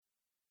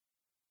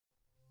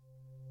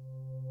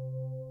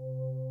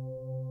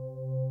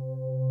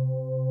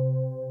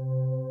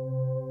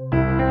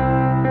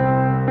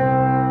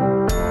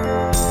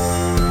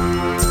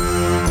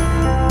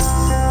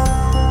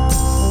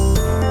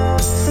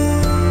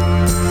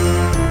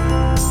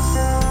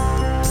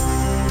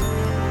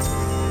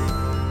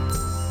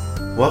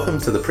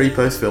Welcome to the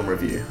Pre-Post Film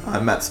Review.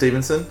 I'm Matt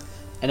Stevenson.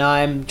 And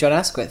I'm John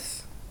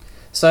Asquith.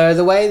 So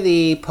the way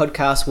the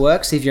podcast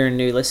works, if you're a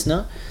new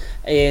listener,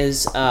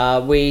 is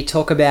we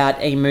talk about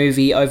a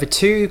movie over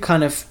two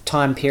kind of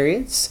time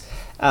periods.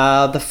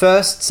 The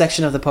first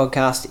section of the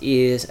podcast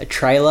is a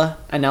trailer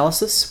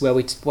analysis, where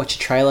we watch a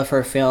trailer for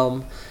a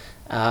film.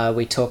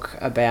 We talk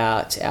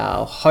about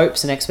our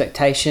hopes and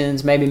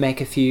expectations, maybe make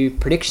a few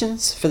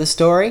predictions for the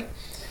story.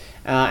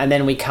 And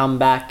then we come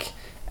back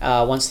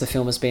once the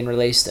film has been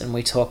released and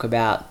we talk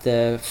about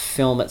the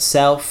film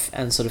itself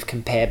and sort of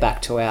compare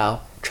back to our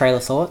trailer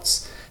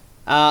thoughts.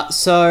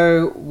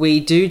 So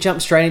we do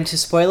jump straight into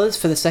spoilers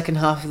for the second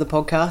half of the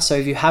podcast. So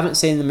if you haven't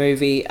seen the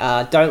movie,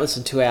 don't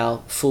listen to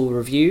our full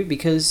review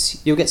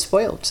because you'll get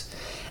spoiled.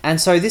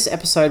 And so this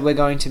episode we're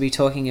going to be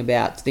talking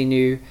about the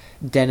new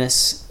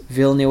Denis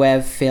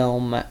Villeneuve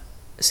film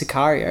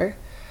Sicario.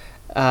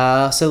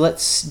 So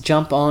let's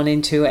jump on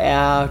into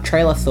our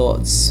trailer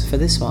thoughts for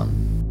this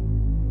one.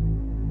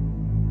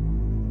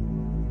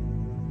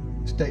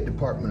 State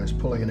Department is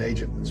pulling an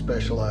agent that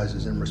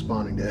specializes in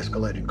responding to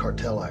escalated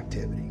cartel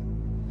activity.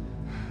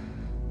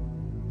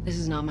 This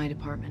is not my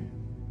department.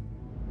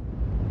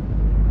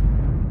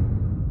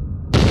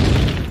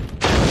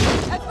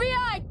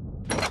 FBI!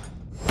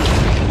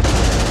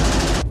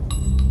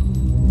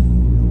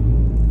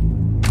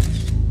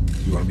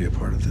 You want to be a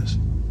part of this?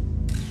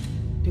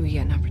 Do we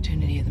get an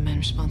opportunity of the men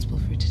responsible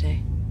for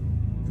today?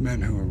 The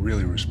men who are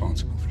really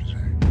responsible for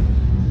today.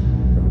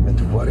 Ever been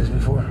to Juarez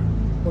before?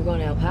 We're going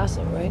to El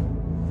Paso, right?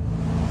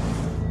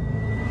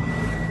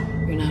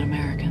 You're not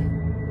American.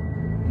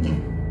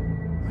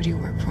 Where do you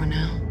work for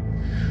now?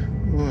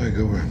 Well, I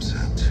go where I'm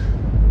sent.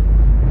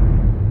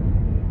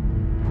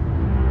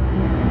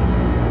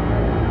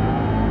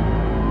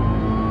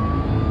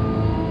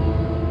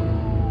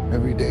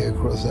 Every day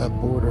across that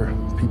border,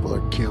 people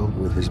are killed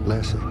with his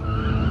blessing.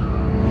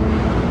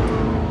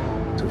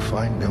 To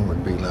find them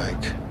would be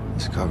like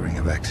discovering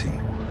a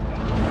vaccine.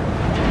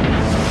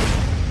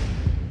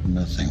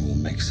 Nothing will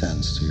make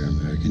sense to your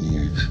American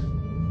ears.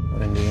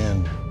 But in the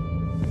end,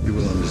 You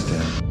will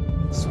understand.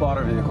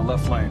 Spotter vehicle,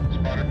 left lane.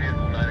 Spotter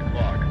vehicle, 9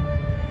 o'clock.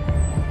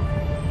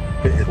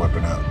 get your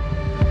weapon out.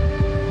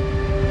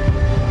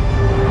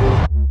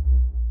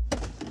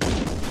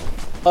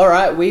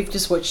 Alright, we've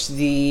just watched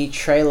the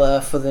trailer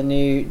for the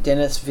new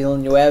Denis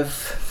Villeneuve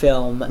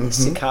film,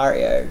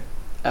 Sicario.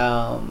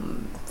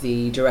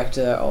 The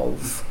director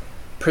of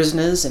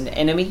Prisoners and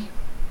Enemy.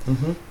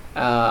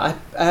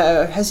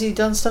 Has he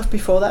done stuff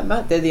before that,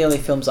 Matt? They're the only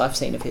films I've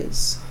seen of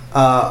his.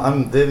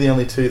 They're the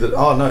only two that...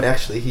 Oh, no,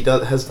 actually,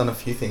 has done a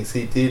few things.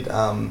 He did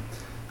a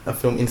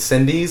film,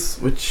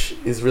 Incendies, which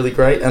is really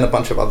great, and a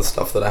bunch of other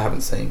stuff that I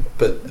haven't seen.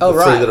 But the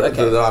three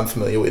that I'm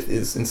familiar with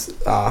is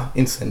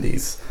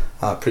Incendies,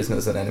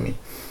 Prisoners and Enemy.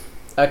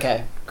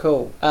 Okay,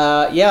 cool.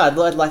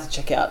 I'd like to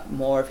check out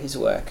more of his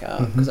work,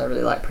 because I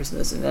really like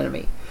Prisoners and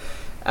Enemy.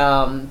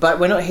 But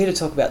we're not here to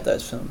talk about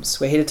those films.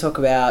 We're here to talk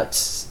about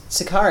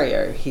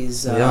Sicario,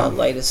 his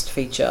latest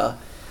feature.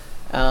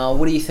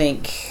 What do you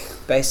think...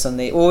 based on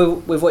the... Well,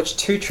 we've watched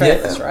two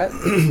trailers, right?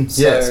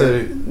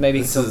 So maybe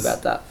you can talk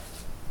about that.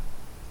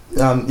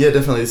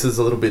 Definitely. This is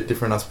a little bit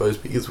different, I suppose,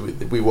 because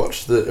we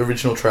watched the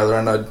original trailer,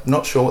 and I'm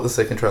not sure what the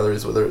second trailer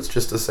is, whether it's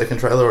just a second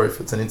trailer or if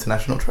it's an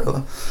international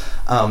trailer.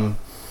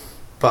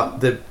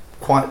 But they're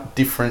quite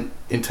different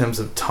in terms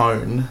of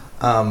tone.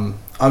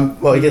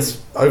 I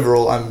guess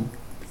overall I'm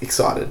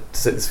excited to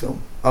see this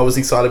film. I was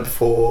excited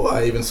before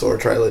I even saw a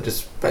trailer,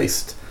 just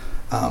based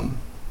on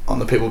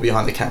the people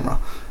behind the camera.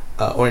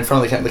 Or in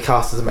front of the camera. The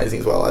cast is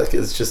amazing as well.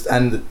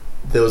 And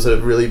there was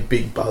a really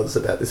big buzz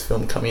about this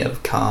film coming out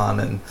of Cannes,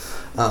 and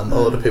a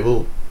lot of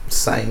people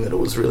saying that it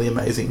was really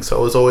amazing. So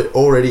I was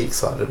already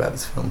excited about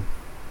this film.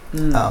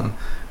 And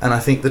I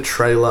think the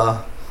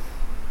trailer,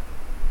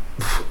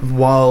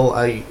 while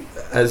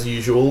as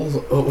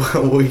usual,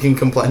 we can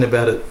complain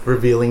about it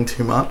revealing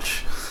too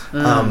much,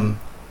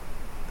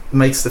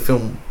 makes the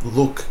film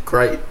look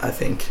great, I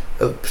think.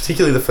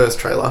 Particularly the first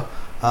trailer.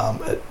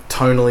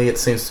 Tonally, it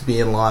seems to be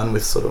in line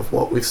with sort of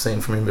what we've seen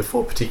from him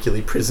before,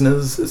 particularly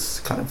Prisoners. It's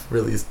kind of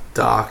really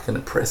dark and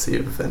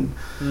oppressive and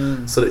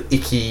sort of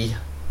icky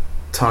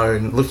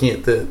tone, looking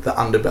at the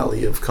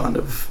underbelly of kind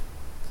of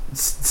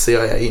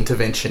CIA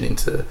intervention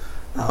into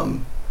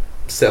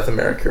South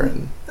America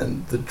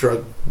and the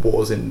drug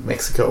wars in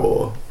Mexico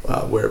or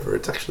wherever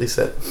it's actually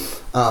set.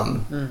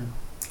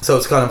 So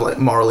it's kind of like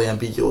morally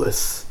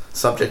ambiguous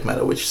subject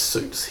matter, which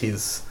suits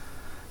his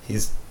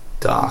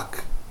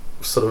dark,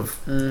 sort of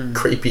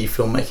creepy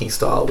filmmaking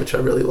style, which I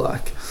really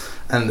like.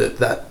 And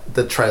that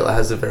the trailer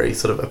has a very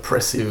sort of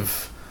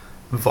oppressive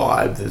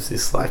vibe. There's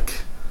this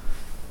like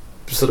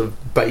sort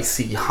of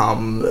bassy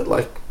hum that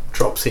like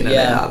drops in and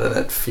out, and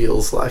it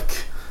feels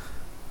like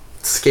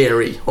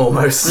scary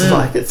almost.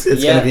 Like it's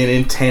going to be an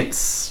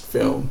intense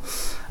film.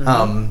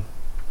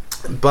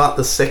 But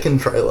the second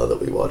trailer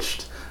that we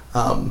watched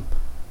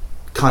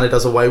kind of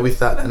does away with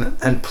that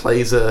and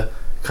plays a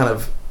kind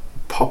of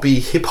poppy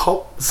hip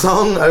hop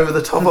song over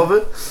the top of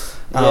it.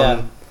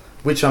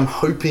 which I'm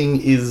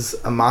hoping is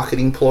a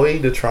marketing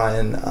ploy to try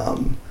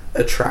and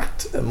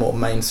attract a more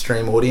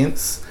mainstream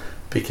audience,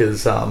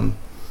 because I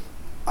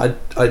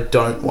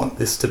don't want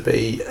this to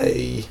be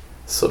a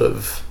sort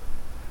of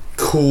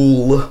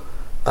cool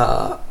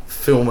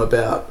film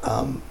about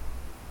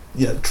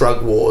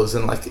drug wars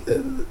and like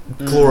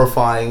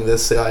glorifying the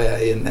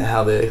CIA and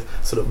how they're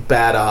sort of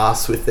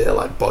badass with their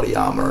like body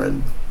armor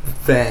and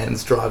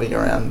vans driving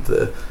around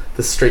the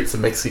streets of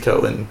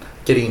Mexico and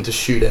getting into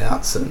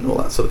shootouts and all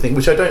that sort of thing,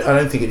 which I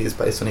don't think it is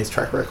based on his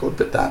track record,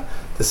 but that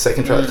the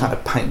second trailer kind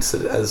of paints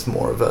it as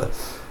more of a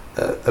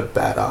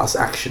badass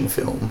action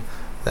film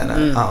than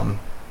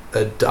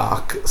a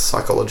dark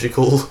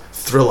psychological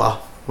thriller,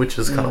 which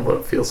is kind of what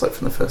it feels like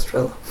from the first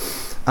trailer.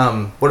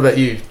 What about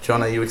you,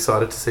 John? Are you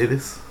excited to see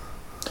this?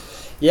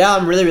 Yeah,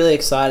 I'm really, really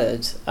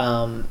excited.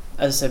 As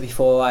I said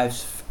before,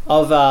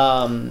 of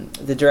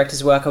the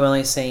director's work, I've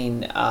only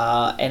seen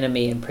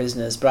Enemy and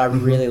Prisoners, but I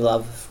really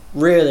love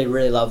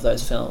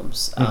those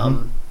films.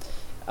 They're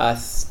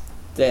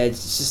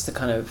just the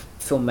kind of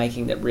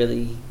filmmaking that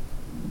really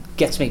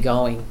gets me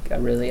going. I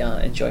really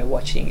enjoy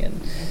watching,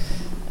 and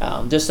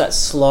just that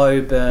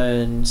slow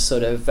burn,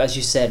 sort of, as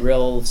you said,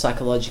 real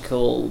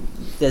psychological.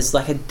 There's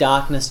like a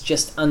darkness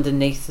just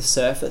underneath the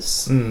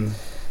surface.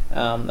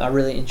 I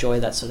really enjoy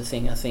that sort of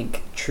thing. I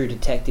think True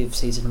Detective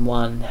Season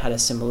 1 had a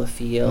similar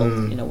feel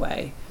in a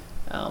way.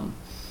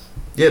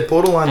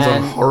 Borderline's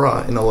on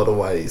horror in a lot of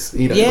ways.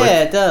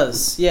 It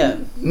does. Yeah.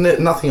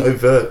 Nothing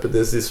overt, but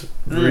there's this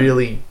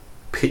really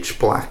pitch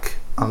black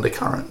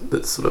undercurrent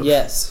that sort of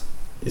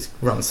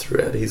runs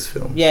throughout his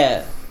film.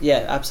 Yeah,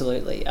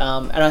 absolutely.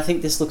 And I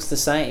think this looks the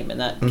same, and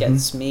that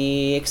gets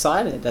me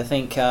excited. I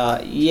think,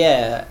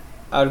 I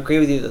would agree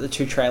with you that the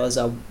two trailers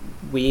are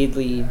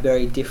weirdly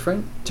very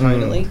different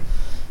tonally.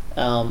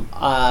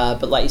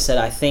 But like you said,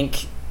 I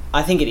think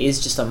it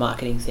is just a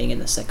marketing thing in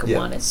the second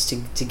one. It's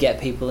to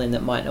get people in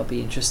that might not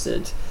be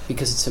interested,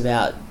 because it's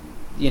about,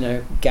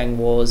 gang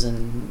wars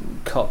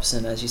and cops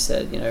and, as you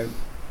said,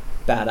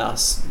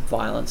 badass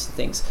violence and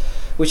things,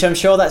 which I'm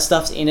sure that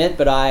stuff's in it,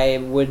 but I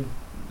would,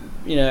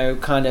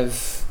 kind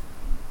of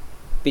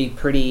be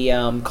pretty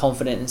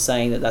confident in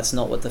saying that that's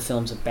not what the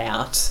film's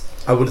about.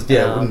 I don't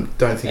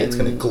think it's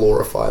going to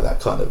glorify that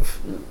kind of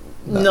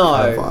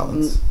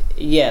violence.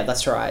 Yeah,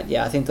 that's right.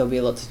 Yeah, I think there'll be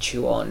a lot to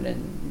chew on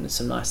and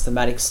some nice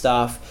thematic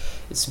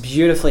stuff. It's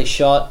beautifully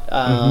shot.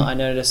 I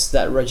noticed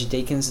that Roger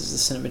Deakins is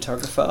the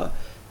cinematographer,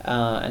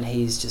 and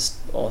he's just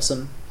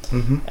awesome.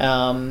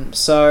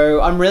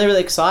 So I'm really,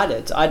 really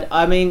excited.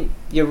 I mean,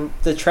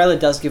 the trailer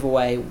does give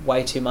away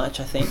way too much,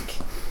 I think.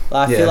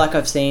 I feel like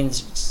I've seen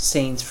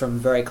scenes from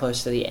very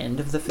close to the end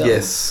of the film.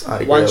 Yes, I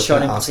agree. One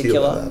shot in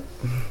particular.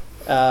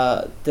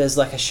 There's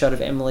like a shot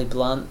of Emily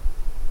Blunt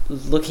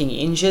looking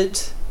injured,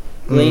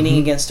 leaning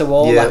against a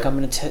wall, like, I'm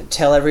going to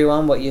tell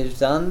everyone what you've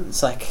done.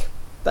 It's like,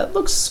 that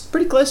looks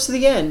pretty close to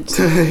the end.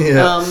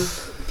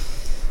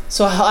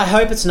 So I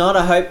hope it's not.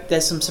 I hope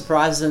there's some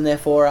surprises in there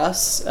for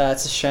us.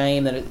 It's a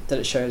shame that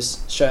it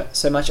shows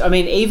so much. I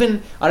mean,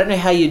 even, I don't know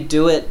how you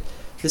do it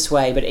this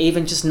way, but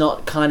even just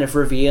not kind of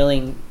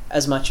revealing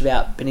as much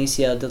about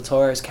Benicio del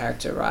Toro's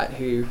character, right,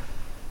 who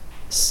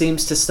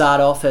seems to start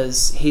off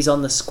as he's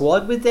on the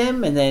squad with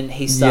them, and then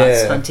he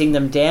starts hunting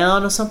them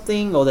down or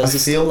something, or there's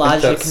this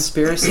larger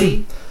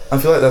conspiracy. I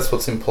feel like that's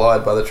what's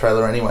implied by the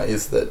trailer anyway,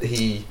 is that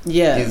he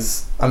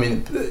is... I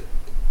mean,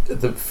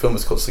 the film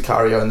is called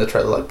Sicario, and the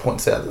trailer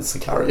points out that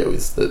Sicario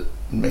is the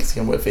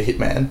Mexican word for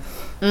hitman,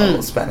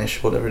 or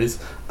Spanish, whatever it is.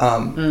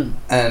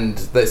 And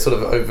they sort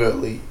of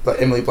overtly...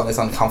 Like, Emily Blunt is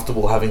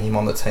uncomfortable having him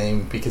on the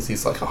team because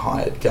he's like a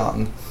hired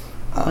gun.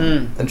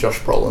 And Josh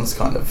Brolin's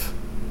kind of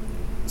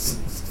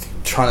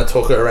trying to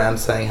talk her around,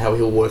 saying how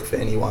he'll work for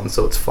anyone,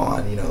 so it's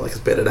fine, it's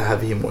better to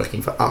have him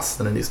working for us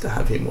than it is to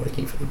have him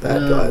working for the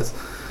bad guys.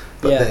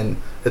 But then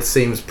it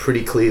seems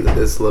pretty clear that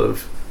there's a lot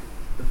of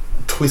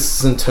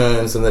twists and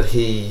turns, and that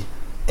he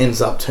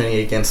ends up turning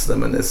against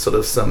them, and there's sort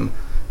of some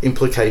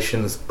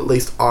implications, at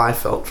least I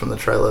felt from the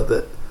trailer,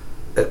 that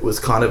it was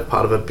kind of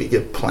part of a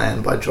bigger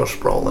plan by Josh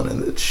Brolin,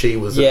 and that she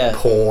was a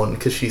pawn,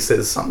 because she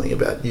says something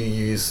about, you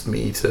used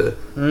me to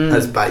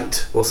as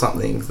bait or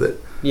something, that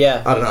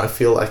I don't know, I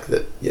feel like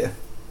that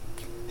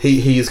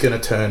he is going to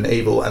turn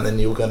evil, and then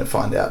you're going to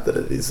find out that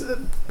it is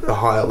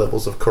higher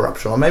levels of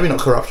corruption, or maybe not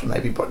corruption,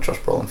 maybe Josh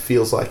Brolin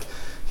feels like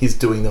he's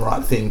doing the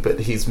right thing,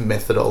 but his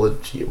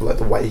methodology, like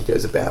the way he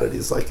goes about it,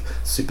 is like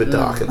super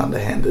dark and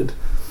underhanded.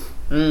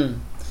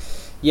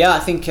 Yeah, I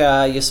think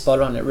you're spot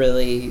on. It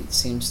really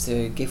seems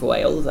to give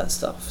away all of that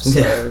stuff.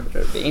 So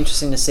it'll be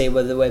interesting to see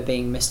whether we're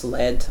being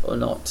misled or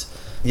not.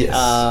 Yes.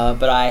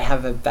 But I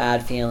have a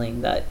bad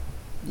feeling that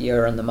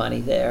you're on the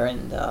money there,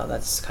 and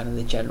that's kind of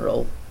the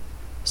general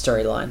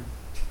storyline.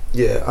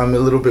 Yeah, I'm a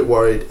little bit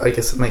worried. I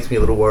guess it makes me a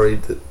little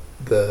worried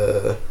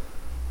that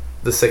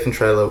the second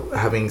trailer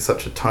having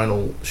such a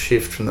tonal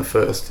shift from the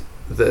first,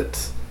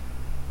 that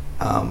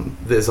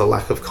there's a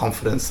lack of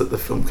confidence that the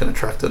film can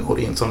attract an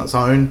audience on its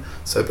own.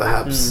 So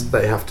perhaps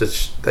they have to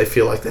they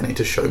feel like they need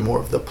to show more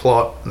of the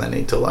plot, and they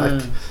need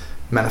to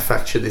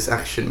manufacture this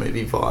action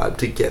movie vibe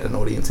to get an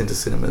audience into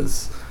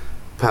cinemas.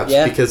 perhaps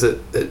because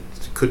it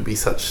could be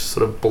such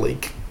sort of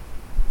bleak,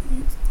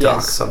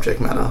 dark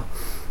subject matter,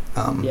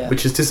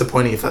 which is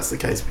disappointing if that's the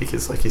case,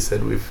 because like you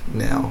said, we've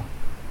now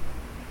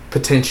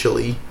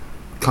potentially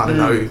kind of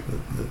know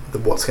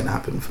what's going to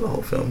happen for the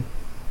whole film.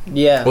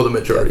 Yeah. Or the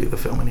majority of the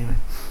film anyway.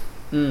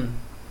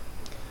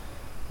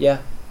 Yeah.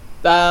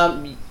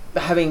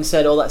 Having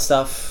said all that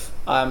stuff,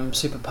 I'm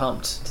super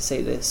pumped to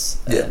see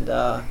this. And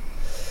I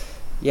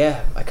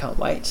can't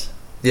wait.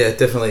 Yeah,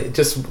 definitely.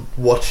 Just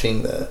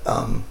watching the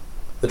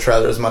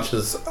trailer, as much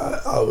as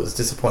I was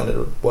disappointed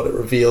with what it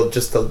revealed,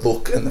 just the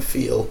look and the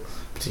feel,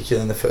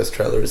 particularly in the first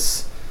trailer,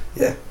 is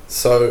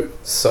so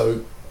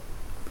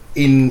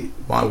in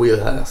my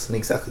wheelhouse and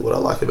exactly what I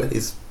like about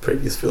his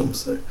previous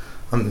films. So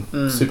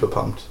I'm super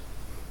pumped.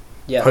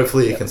 Yeah.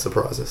 Hopefully it can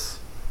surprise us.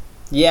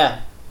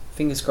 Yeah.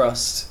 Fingers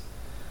crossed.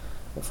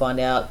 We'll find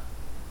out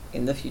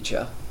in the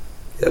future.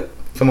 Yep.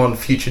 Come on,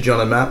 future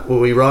Jon and Matt. Were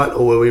we right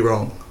or were we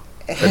wrong?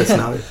 Let us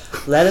know.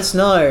 Let us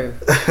know.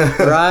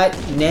 Right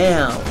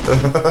now.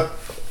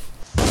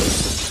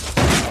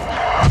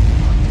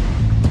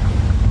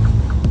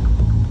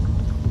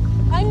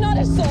 I'm not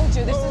a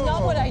soldier. This is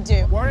not what I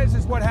do. Juarez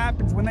is what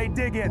happens when they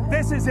dig in.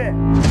 This is it.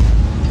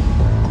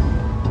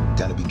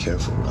 Gotta be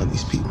careful around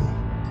these people.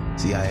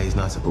 CIA is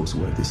not supposed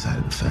to work this side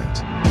of the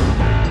fence. I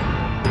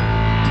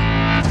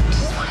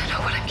just want to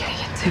know what I'm getting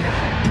into.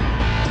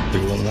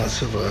 You will not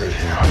survive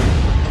here.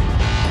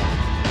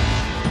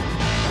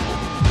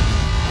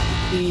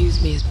 You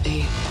use me as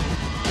bait.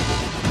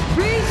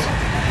 Freeze!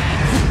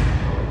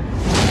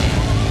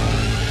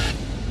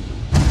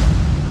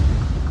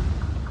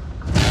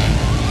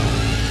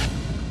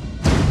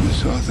 You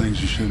saw things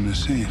you shouldn't have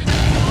seen. He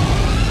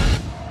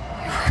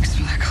works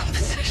for the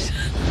competition.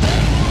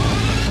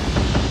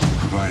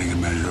 Providing a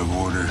measure of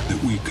order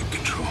that we could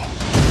control.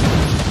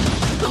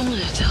 I'm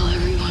gonna tell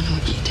everyone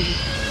what you did.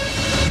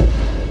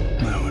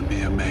 That would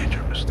be a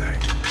major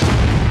mistake.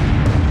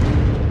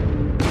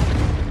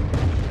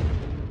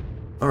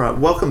 Alright,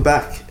 welcome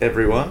back,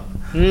 everyone.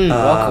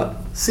 Welcome.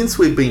 Since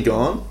we've been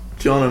gone,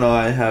 Jon and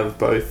I have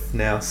both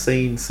now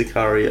seen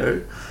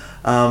Sicario.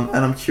 And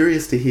I'm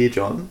curious to hear,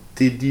 Jon,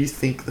 did you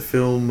think the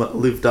film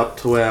lived up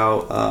to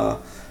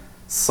our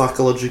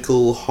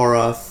psychological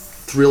horror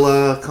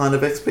thriller kind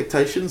of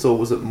expectations, or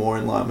was it more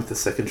in line with the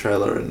second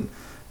trailer and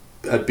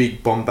a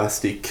big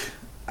bombastic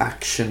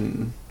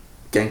action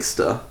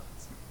gangster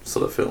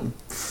sort of film?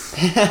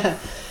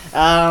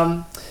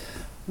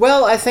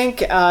 Well, I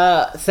think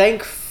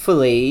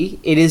thankfully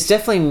it is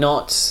definitely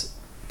not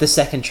the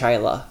second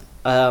trailer.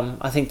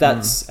 I think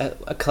that's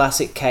a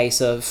classic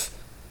case of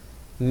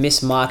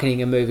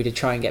mismarketing a movie to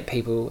try and get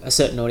people, a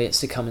certain audience,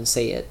 to come and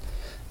see it.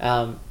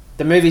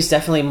 The movie's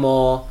definitely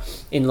more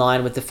in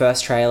line with the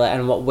first trailer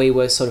and what we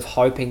were sort of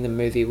hoping the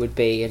movie would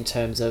be in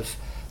terms of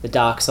the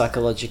dark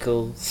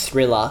psychological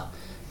thriller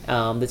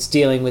that's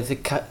dealing with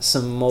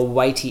some more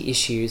weighty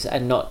issues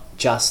and not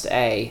just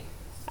a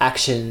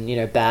action,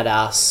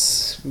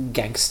 badass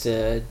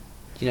gangster,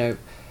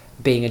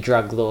 being a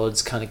drug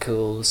lord's kind of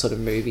cool sort of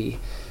movie.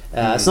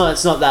 It's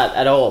not that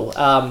at all.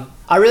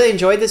 I really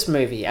enjoyed this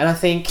movie, and I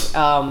think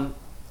I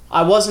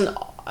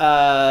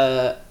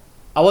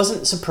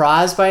wasn't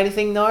surprised by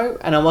anything though,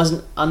 and I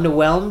wasn't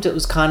underwhelmed. It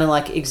was kind of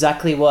like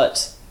exactly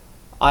what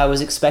I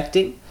was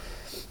expecting,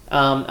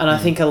 and I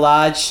think a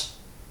large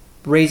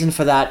reason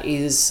for that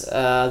is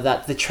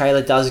that the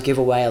trailer does give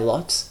away a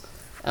lot,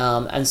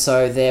 and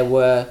so there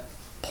were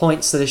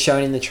points that are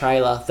shown in the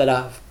trailer that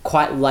are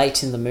quite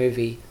late in the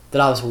movie that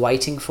I was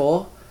waiting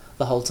for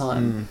the whole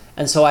time.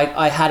 And so I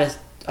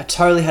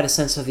totally had a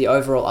sense of the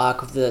overall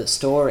arc of the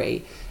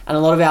story, and a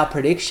lot of our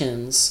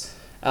predictions,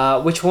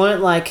 which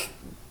weren't like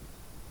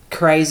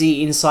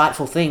crazy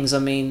insightful things. I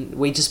mean,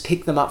 we just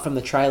picked them up from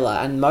the trailer,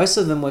 and most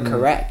of them were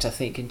correct, I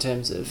think, in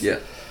terms of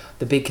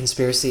the big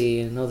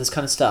conspiracy and all this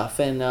kind of stuff.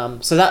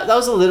 And so that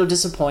was a little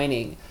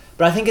disappointing,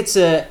 but I think it's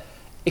a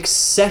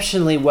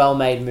exceptionally well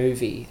made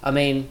movie. I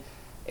mean,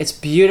 it's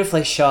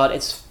beautifully shot,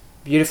 it's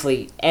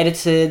beautifully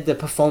edited, the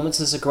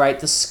performances are great,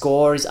 the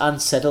score is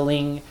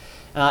unsettling.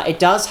 It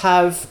does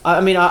have,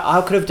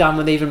 I could have done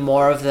with even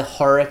more of the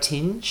horror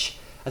tinge.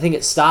 I think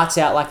it starts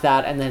out like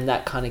that and then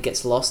that kind of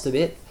gets lost a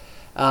bit.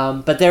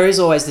 But there is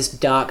always this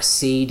dark,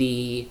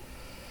 seedy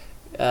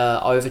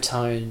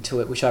overtone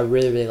to it, which I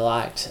really, really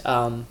liked.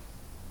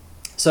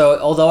 So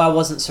although I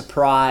wasn't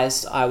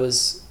surprised, I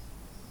was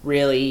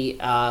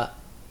really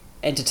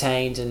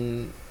entertained,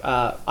 and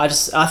I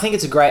think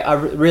it's a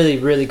really,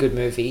 really good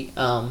movie.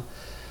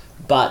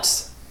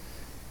 But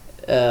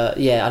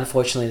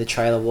unfortunately the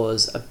trailer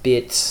was a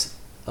bit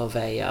of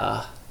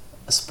a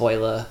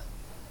spoiler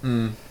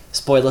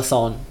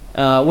spoiler-thon.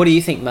 What do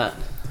you think, Matt?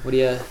 What do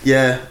you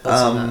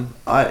thoughts on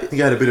that? I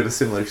think I had a bit of a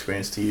similar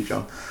experience to you,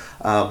 Jon.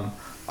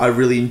 I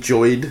really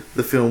enjoyed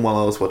the film while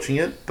I was watching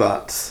it,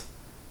 but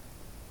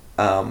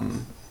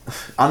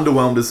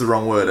underwhelmed is the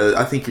wrong word.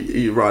 I think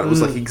you're right. It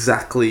was like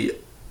exactly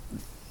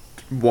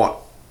what...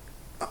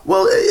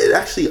 Well,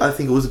 I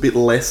think it was a bit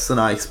less than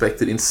I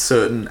expected in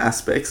certain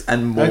aspects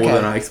and more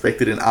than I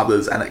expected in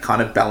others, and it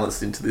kind of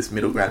balanced into this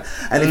middle ground.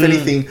 And if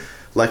anything,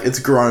 like it's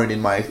grown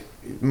in my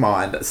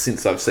mind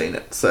since I've seen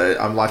it. So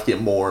I'm liking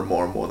it more and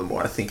more and more the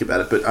more I think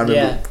about it. But I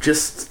remember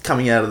just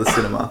coming out of the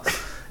cinema,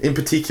 in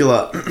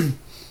particular,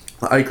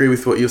 I agree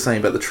with what you're saying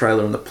about the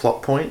trailer and the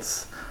plot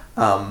points.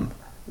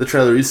 The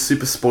trailer is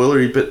super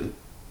spoilery, but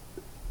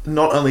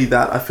not only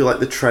that, I feel like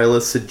the trailer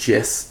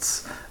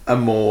suggests a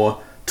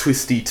more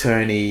twisty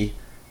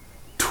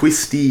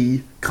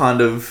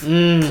kind of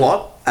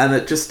plot, and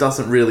it just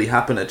doesn't really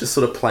happen. It just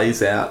sort of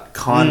plays out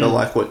kind of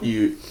like what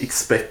you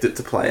expect it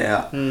to play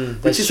out,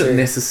 which isn't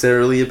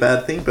necessarily a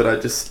bad thing, but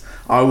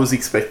I was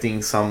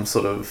expecting some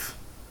sort of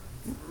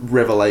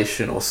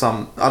revelation or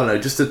some, I don't know,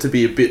 just it to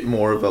be a bit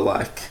more of a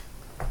like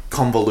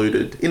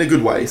convoluted, in a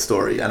good way,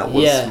 story, and it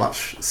was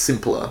much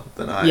simpler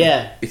than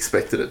I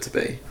expected it to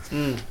be.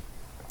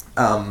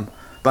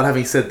 But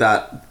having said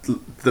that,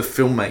 the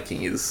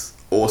filmmaking is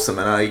awesome,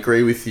 and I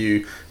agree with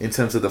you in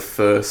terms of the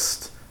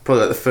first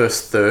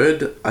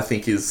third, I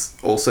think is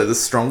also the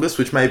strongest,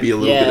 which may be a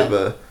little bit of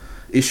a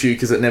issue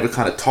because it never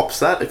kind of tops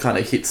that. It kind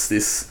of hits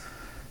this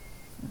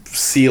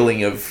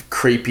ceiling of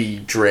creepy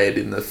dread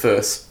in the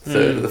first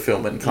third of the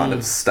film and kind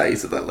of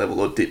stays at that level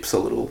or dips a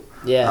little.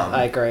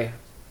 I agree.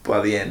 By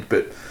the end,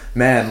 but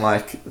man,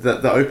 like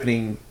the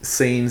opening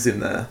scenes in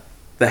the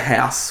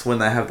house when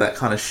they have that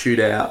kind of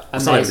shootout.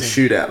 It's not even a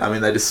shootout. I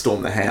mean, they just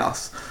storm the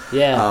house.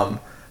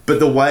 But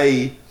the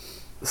way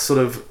sort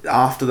of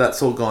after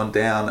that's all gone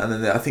down, and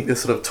then I think they're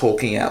sort of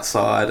talking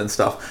outside and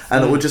stuff,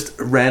 and it would just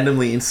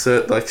randomly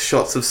insert like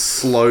shots of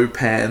slow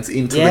pans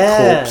into the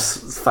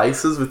corpse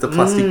faces with the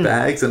plastic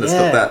bags, and it's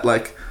got that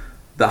like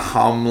the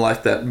hum,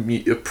 like that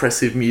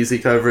oppressive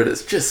music over it.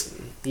 It's just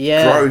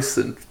gross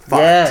and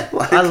fucked.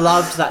 Like, I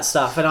loved that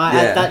stuff, and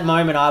at that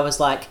moment I was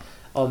like,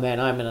 oh man,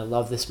 I'm gonna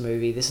love this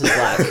movie. This is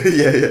like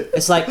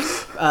it's like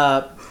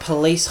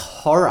police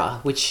horror,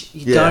 which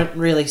you don't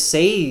really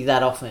see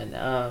that often,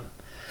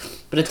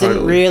 but it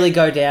didn't really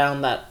go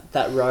down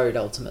that road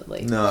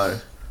ultimately. No,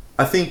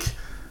 I think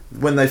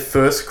when they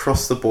first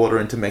crossed the border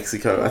into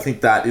Mexico, I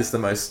think that is the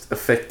most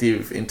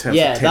effective in terms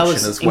of tension that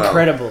was as well.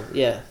 Incredible.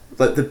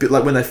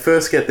 Like when they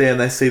first get there and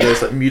they see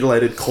those like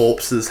mutilated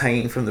corpses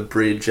hanging from the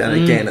bridge, and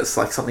again it's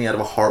like something out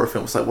of a horror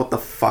film. It's like, what the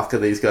fuck are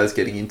these guys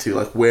getting into?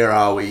 Like, where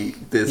are we?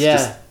 There's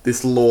just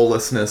this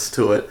lawlessness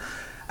to it,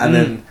 and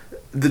then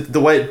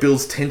the way it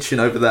builds tension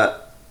over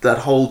that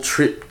whole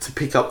trip to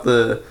pick up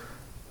the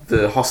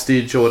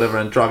hostage or whatever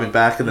and driving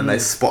back, and then they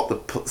spot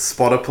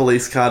a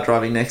police car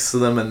driving next to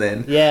them, and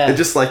then it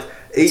just like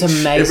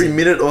every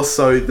minute or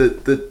so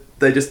that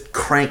they just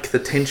crank the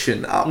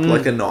tension up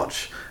like a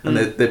notch. And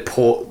they're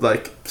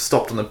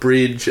stopped on the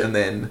bridge, and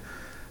then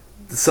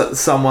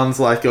someone's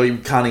like, oh, you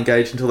can't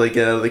engage until they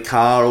get out of the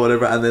car or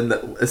whatever, and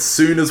then as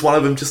soon as one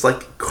of them just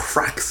like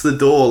cracks the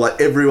door,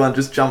 like everyone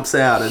just jumps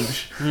out,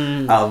 and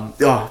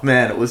oh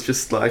man, it was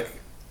just like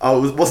I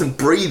wasn't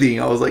breathing.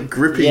 I was like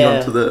gripping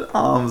onto the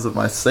arms of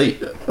my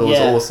seat. It was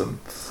awesome.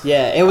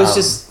 It was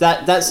just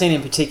that scene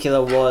in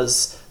particular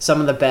was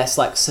some of the best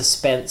like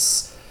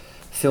suspense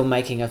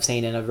filmmaking I've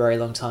seen in a very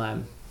long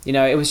time. You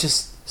know, it was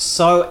just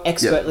so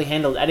expertly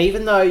handled, and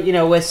even though, you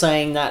know, we're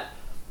saying that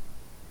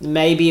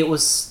maybe it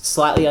was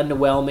slightly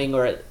underwhelming,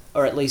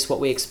 or at least what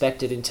we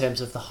expected in terms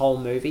of the whole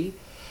movie,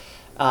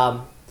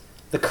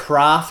 the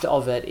craft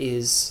of it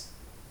is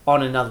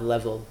on another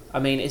level. I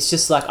mean, it's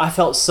just like I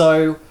felt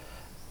so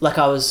like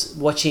I was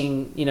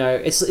watching, you know,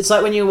 it's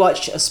like when you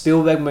watch a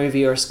Spielberg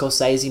movie or a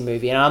Scorsese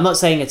movie, and I'm not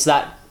saying it's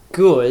that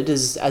good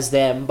as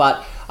them,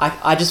 but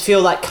I just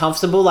feel like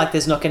comfortable, like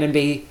there's not going to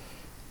be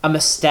a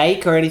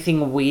mistake or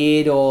anything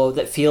weird or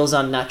that feels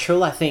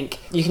unnatural. I think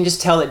you can just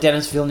tell that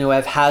Denis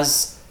Villeneuve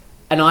has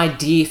an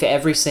idea for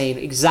every scene,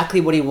 exactly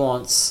what he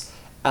wants.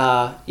 You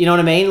know what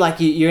I mean? Like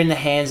you're in the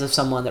hands of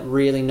someone that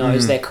really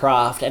knows their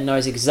craft and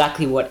knows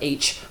exactly what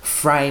each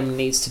frame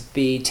needs to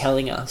be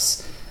telling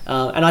us.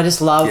 And I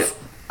just love,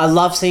 I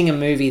love seeing a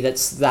movie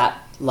that's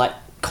that like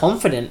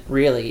confident,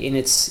 really, in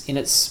its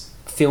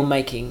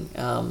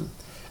filmmaking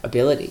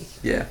ability.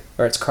 Yeah.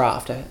 Or its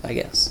craft, I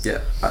guess.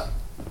 Yeah.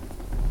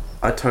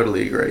 I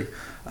totally agree.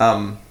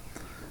 I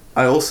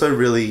also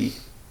really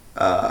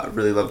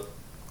loved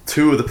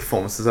two of the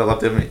performances. I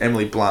loved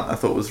Emily Blunt. I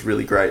thought was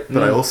really great.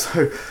 But I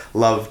also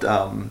loved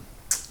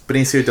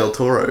Benicio del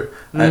Toro.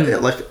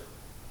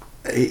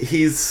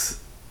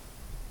 He's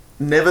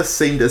never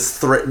seemed as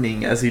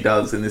threatening as he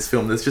does in this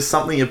film. There's just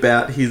something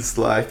about his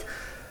like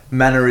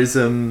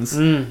mannerisms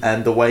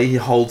and the way he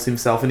holds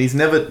himself. And he's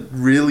never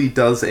really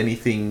does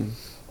anything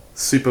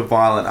super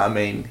violent. I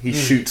mean, he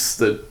shoots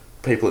the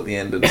people at the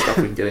end and stuff.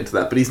 We can get into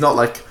that, but he's not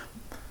like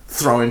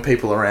throwing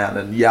people around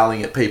and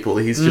yelling at people.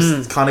 He's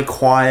just kind of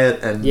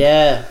quiet and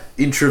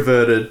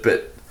introverted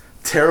but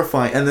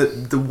terrifying. And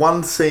the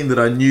one scene that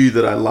I knew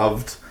that I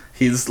loved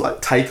his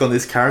like take on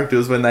this character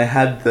was when they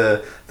had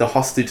the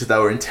hostage they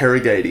were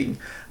interrogating,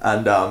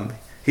 and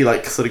he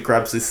like sort of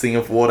grabs this thing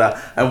of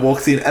water and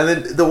walks in, and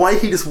then the way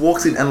he just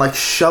walks in and like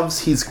shoves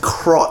his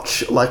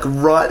crotch like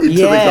right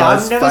into the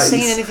guy's face. I've never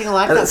seen anything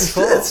like that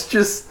before. It's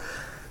just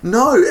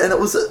no, and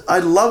I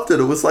loved it.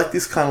 It was like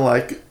this kind of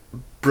like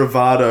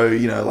bravado,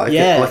 you know, like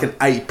like an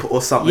ape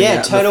or something. Yeah,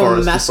 out total in the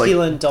forest,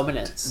 masculine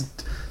dominance.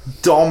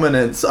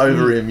 Dominance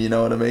over him, you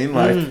know what I mean?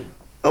 Like,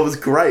 it was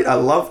great. I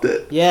loved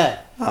it. Yeah.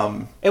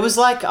 It was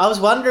like, I was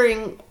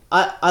wondering,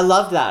 I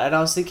loved that, and I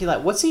was thinking,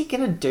 like, what's he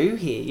gonna do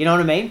here? You know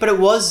what I mean? But it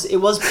was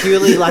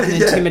purely like an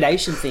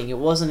intimidation thing. It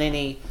wasn't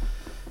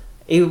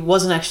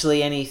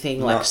actually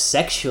anything like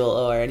sexual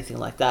or anything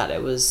like that.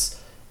 It was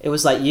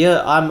like,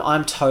 yeah,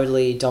 I'm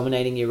totally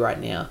dominating you right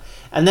now.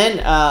 And then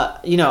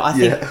you know, I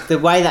think the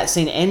way that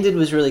scene ended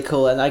was really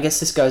cool, and I guess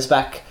this goes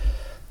back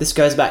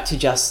to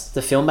just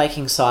the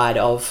filmmaking side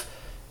of,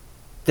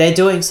 they're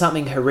doing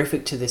something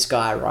horrific to this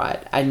guy,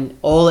 right? And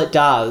all it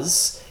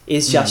does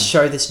is just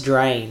show this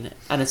drain,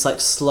 and it's like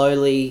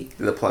slowly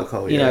the plug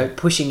hole, you know,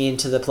 pushing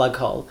into the plug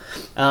hole.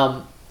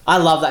 I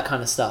love that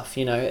kind of stuff,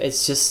 you know.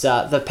 It's just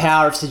the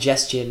power of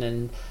suggestion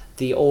and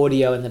the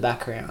audio in the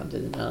background,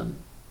 and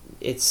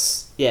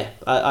it's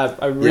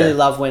I really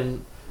love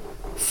when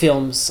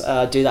films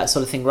do that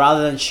sort of thing,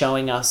 rather than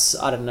showing us,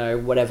 I don't know,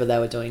 whatever they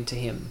were doing to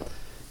him.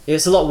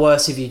 It's a lot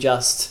worse if you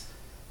just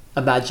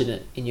imagine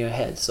it in your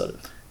head, sort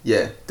of.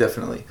 Yeah,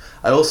 definitely.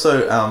 I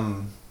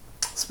also,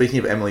 speaking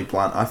of Emily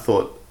Blunt, I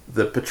thought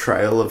the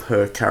portrayal of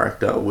her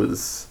character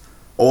was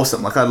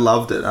awesome. Like, I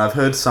loved it. And I've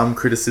heard some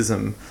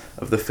criticism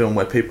of the film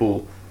where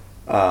people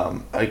are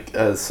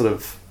sort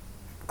of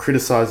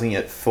criticising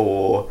it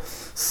for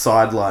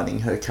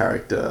sidelining her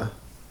character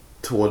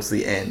towards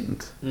the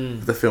end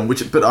of the film,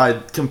 but I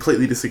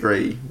completely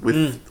disagree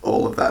with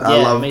all of that.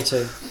 Yeah, me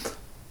too.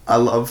 I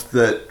love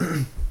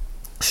that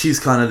she's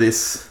kind of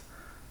this,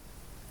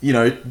 you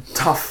know,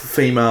 tough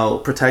female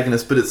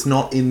protagonist, but it's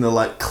not in the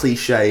like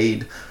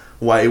cliched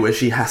way where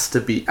she has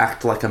to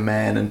act like a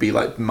man and be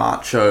like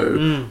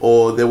macho,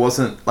 or there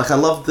wasn't, like, I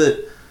love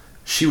that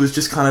she was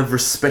just kind of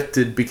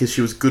respected because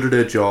she was good at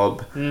her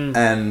job,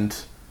 and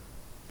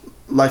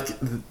like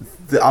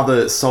the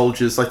other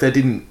soldiers, like, they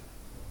didn't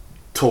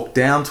talk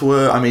down to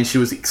her. I mean, she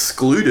was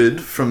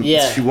excluded from,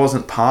 she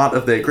wasn't part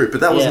of their group,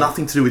 but that was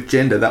nothing to do with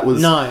gender. That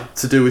was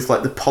to do with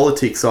like the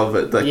politics of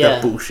it, like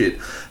that bullshit.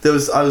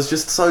 I was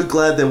just so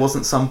glad there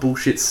wasn't some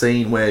bullshit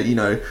scene where, you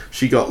know,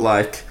 she got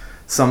like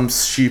some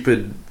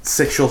stupid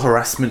sexual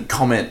harassment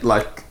comment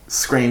like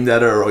screamed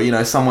at her, or, you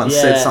know, someone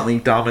said something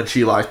dumb and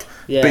she like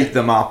beat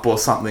them up or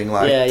something,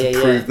 like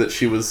to prove that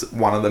she was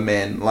one of the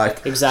men.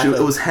 Like, exactly.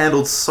 It was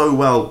handled so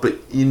well, but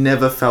you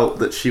never felt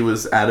that she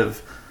was out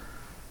of,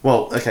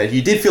 well, okay,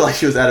 you did feel like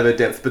she was out of her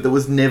depth, but there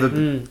was never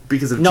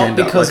because of not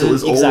gender. Because like, it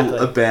was exactly.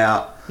 all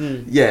about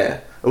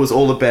it was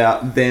all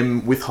about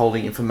them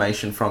withholding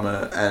information from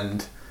her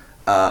and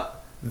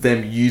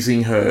them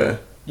using her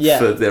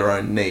for their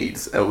own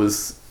needs.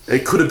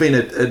 It could have been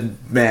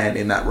a man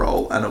in that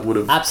role, and it would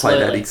have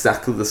played out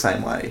exactly the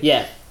same way.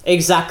 Yeah,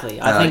 exactly.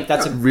 I think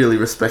I really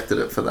respected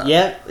it for that.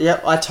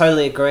 Yeah, I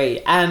totally agree.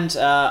 And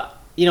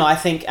you know, I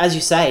think, as you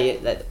say,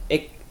 that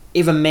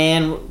if a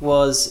man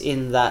was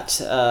in that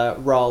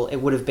role, it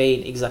would have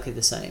been exactly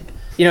the same.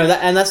 You know,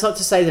 and that's not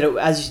to say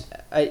that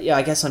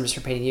I guess I'm just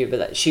repeating you, but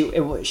that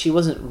she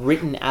wasn't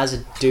written as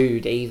a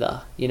dude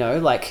either. You know,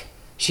 like,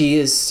 she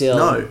is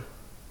still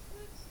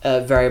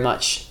very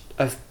much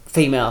a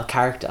female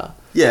character.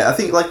 Yeah, I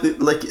think like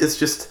it's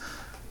just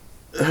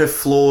her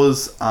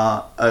flaws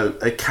are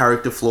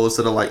character flaws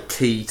that are like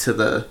key to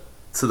the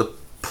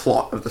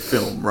plot of the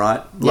film,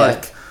 right? Yeah.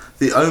 Like,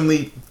 the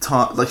only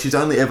time, like, she's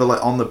only ever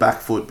like on the back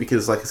foot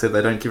because, like I said,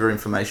 they don't give her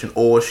information,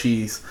 or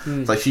she's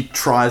like, she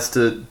tries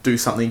to do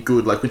something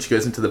good, like when she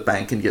goes into the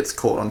bank and gets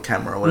caught on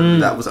camera or whatever.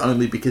 That was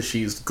only because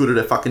she's good at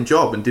her fucking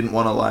job and didn't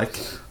want to like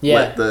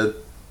let the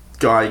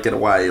guy get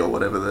away or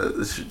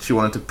whatever. She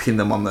wanted to pin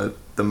them on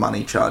the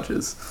money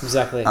charges.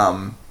 Exactly.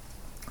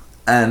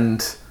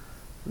 And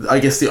I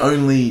guess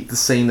the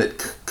scene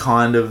that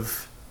kind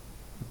of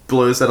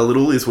blows that a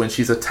little is when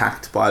she's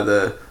attacked by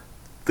the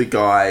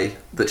guy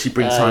that she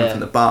brings home from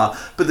the bar.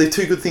 But the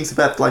two good things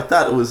about like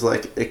that, it was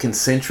like a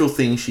consensual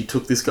thing. She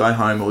took this guy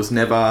home. It was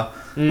never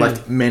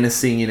like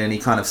menacing in any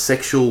kind of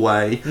sexual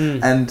way.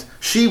 And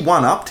she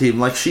one-upped him.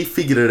 Like, she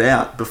figured it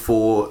out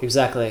before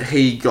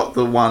he got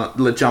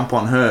the jump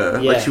on her.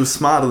 Like, she was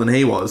smarter than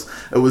he was.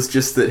 It was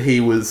just that he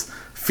was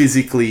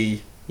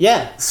physically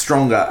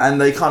stronger,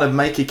 and they kind of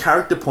make a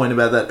character point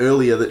about that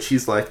earlier, that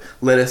she's like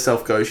let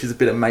herself go. She's a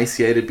bit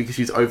emaciated because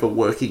she's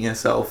overworking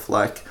herself.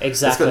 Like,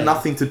 it's got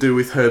nothing to do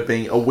with her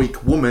being a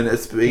weak woman.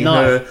 It's being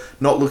her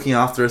not looking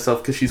after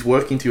herself because she's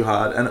working too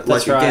hard. And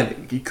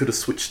again, you could have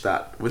switched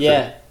that with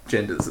the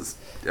genders.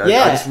 I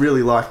just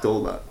really liked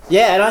all that.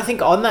 Yeah, and I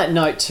think on that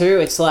note too,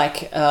 it's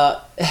like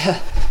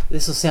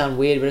this will sound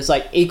weird, but it's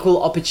like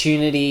equal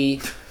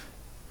opportunity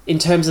in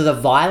terms of the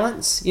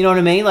violence, you know what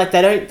I mean? Like,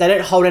 they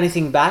don't hold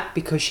anything back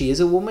because she is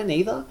a woman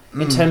either,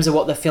 in terms of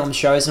what the film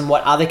shows and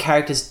what other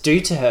characters do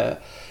to her.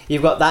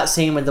 You've got that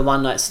scene with the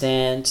one night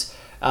stand.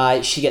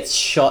 She gets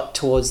shot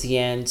towards the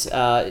end,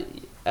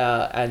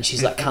 and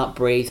she's like can't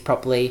breathe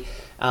properly.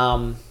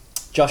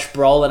 Josh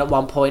Brolin at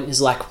one point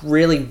is like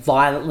really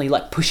violently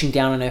like pushing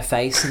down on her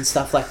face and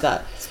stuff like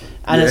that,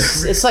 and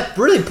it's like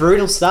really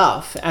brutal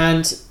stuff.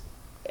 And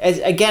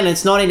again,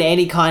 it's not in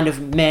any kind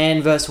of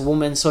man versus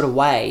woman sort of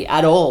way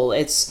at all.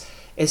 It's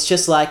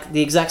just like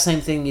the exact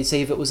same thing you'd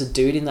see if it was a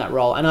dude in that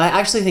role. And I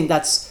actually think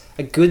that's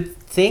a good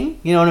thing,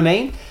 you know what I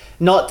mean?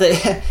 Not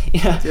that,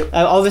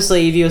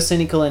 obviously if you're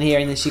cynical in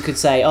hearing this, you could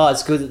say, oh,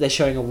 it's good that they're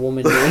showing a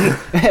woman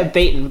being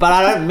beaten. But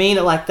I don't mean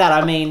it like that.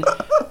 I mean,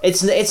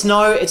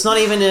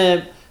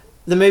 the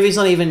movie's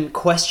not even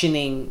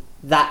questioning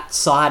that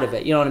side of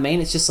it, you know what I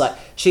mean? It's just like,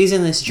 she's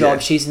in this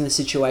job, she's in this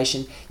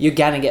situation, you're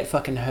gonna get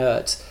fucking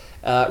hurt,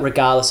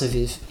 regardless of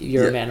if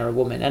you're a man or a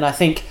woman. And I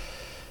think,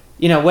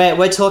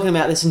 we're talking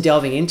about this and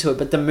delving into it,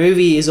 but the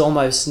movie is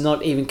almost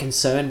not even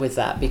concerned with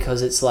that,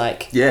 because it's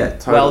like, totally.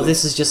 Well,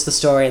 this is just the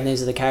story and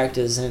these are the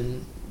characters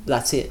and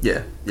that's it.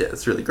 Yeah,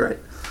 it's really great.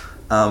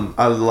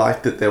 I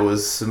like that there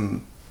was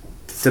some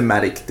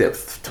thematic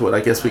depth to it.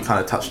 I guess we kind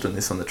of touched on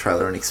this on the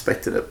trailer and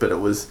expected it, but it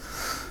was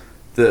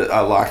there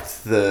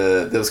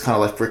was kind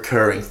of like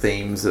recurring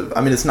themes of,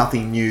 I mean, it's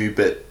nothing new,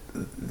 but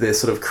they're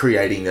sort of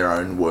creating their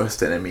own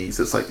worst enemies.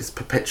 It's like this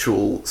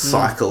perpetual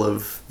cycle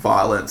of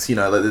violence.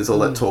 Like there's all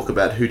that talk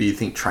about who do you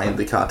think trained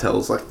the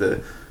cartels, like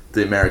the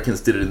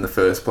Americans did it in the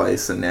first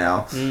place, and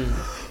now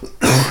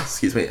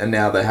excuse me, and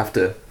now they have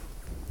to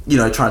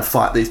try and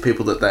fight these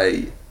people that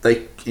they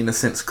in a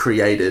sense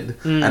created.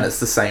 And it's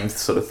the same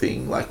sort of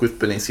thing like with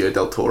Benicio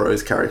del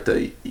Toro's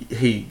character.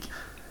 He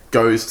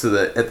goes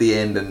at the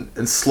end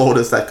and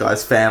slaughters that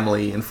guy's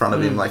family in front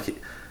of him,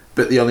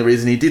 but the only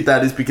reason he did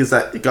that is because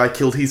that guy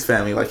killed his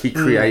family. Like he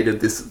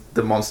created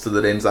the monster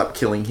that ends up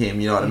killing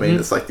him, you know what I mean?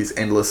 It's like this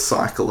endless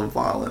cycle of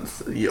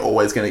violence. You're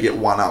always going to get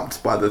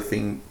one-upped by the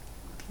thing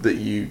that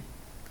you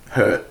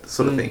hurt,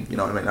 sort of thing, you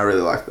know what I mean? I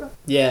really like that.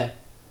 Yeah,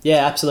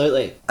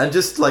 absolutely. And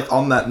just like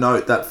on that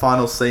note, that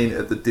final scene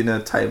at the dinner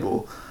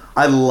table,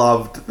 I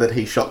loved that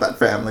he shot that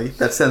family.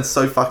 That sounds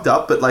so fucked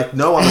up, but like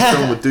no other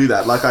film would do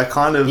that. Like I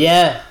kind of...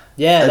 they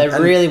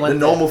really went the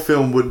normal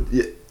film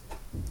would...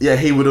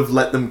 he would have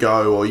let them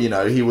go, or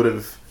he would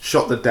have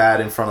shot the dad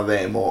in front of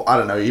them, or I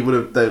don't know, he would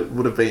have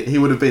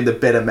been the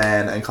better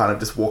man and kind of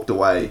just walked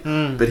away.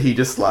 But he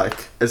just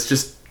it's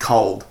just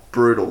cold,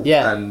 brutal,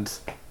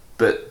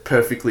 but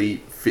perfectly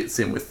fits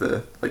in with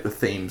the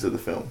themes of the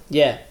film.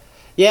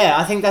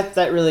 I think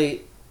that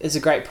really is a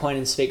great point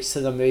and speaks to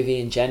the movie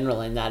in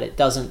general, in that it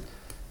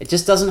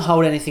just doesn't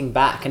hold anything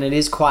back, and it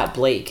is quite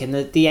bleak, and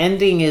the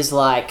ending is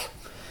like,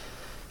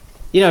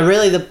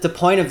 really the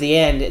point of the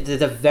end,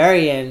 the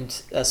very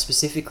end,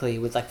 specifically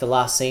with like the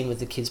last scene with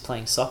the kids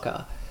playing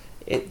soccer,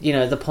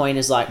 the point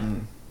is like,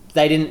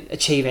 they didn't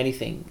achieve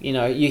anything.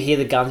 You hear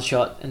the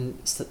gunshots in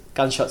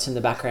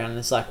the background, and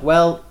it's like,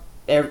 well,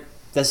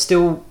 there's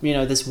still,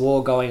 this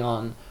war going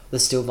on,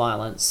 there's still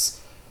violence.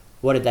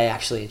 What did they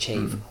actually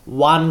achieve?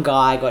 One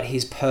guy got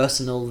his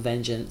personal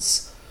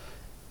vengeance.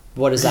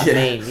 What does that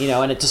mean?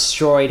 And it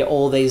destroyed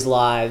all these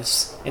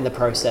lives in the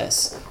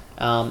process.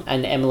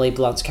 And Emily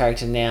Blunt's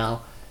character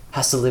now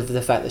has to live with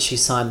the fact that she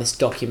signed this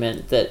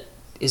document that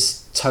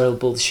is total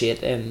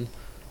bullshit, and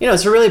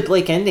it's a really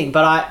bleak ending.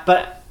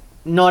 But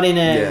not in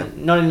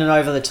an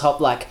over the top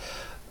like,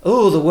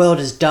 oh, the world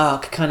is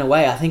dark kind of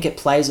way. I think it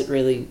plays it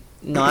really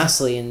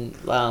nicely, and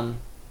I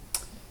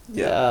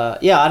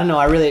don't know.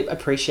 I really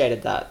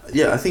appreciated that.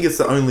 Yeah, I think it's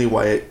the only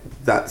way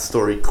that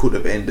story could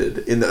have ended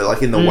in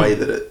the way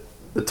that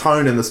the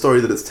tone and the story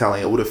that it's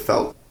telling. It would have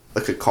felt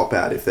like a cop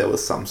out if there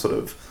was some sort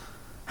of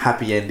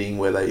happy ending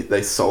where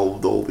they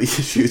solved all the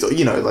issues, or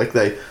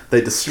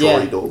they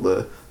destroyed all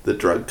the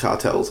drug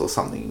cartels or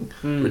something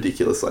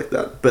ridiculous like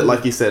that. But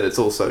like you said, it's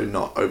also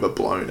not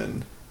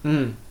overblown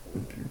and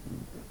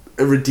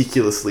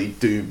ridiculously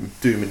doom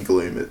and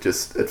gloom.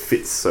 It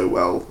fits so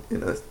well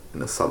in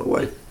a subtle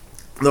way.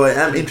 Though I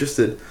am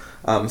interested,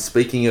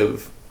 speaking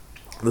of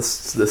the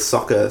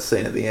soccer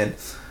scene at the end,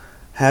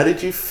 how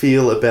did you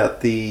feel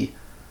about the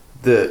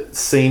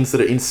scenes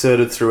that are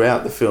inserted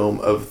throughout the film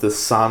of the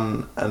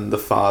son and the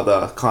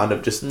father kind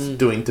of just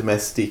doing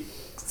domestic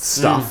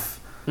stuff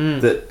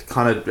that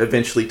kind of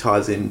eventually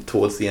ties in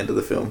towards the end of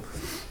the film?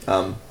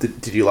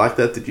 Did you like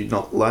that? Did you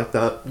not like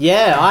that?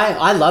 Yeah,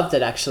 I loved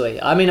it,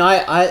 actually. I mean,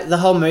 I the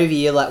whole movie,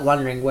 you're like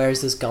wondering where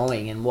is this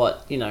going, and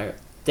what, they're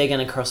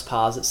going to cross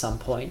paths at some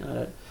point.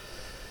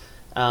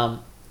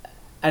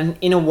 And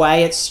in a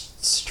way it's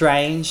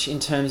strange in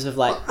terms of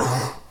like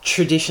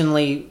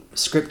traditionally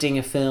scripting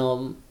a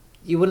film.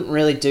 You wouldn't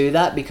really do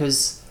that,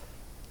 because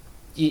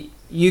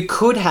you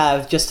could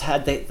have just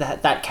had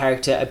that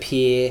character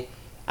appear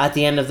at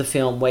the end of the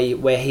film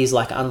where he's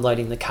like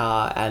unloading the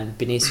car and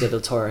Benicio del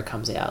Toro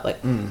comes out. Like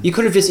you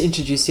could have just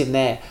introduced him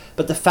there,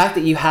 but the fact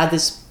that you had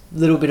this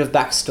little bit of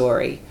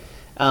backstory,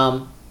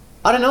 I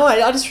don't know.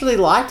 I just really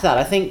liked that.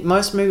 I think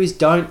most movies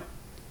don't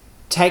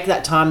take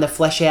that time to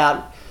flesh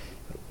out,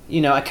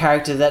 a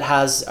character that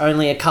has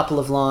only a couple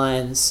of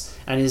lines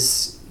and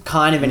is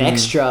kind of an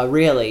extra,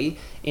 really.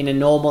 In a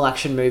normal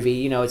action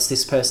movie, it's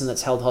this person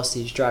that's held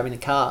hostage driving the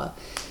car.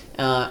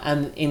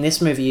 And in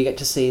this movie, you get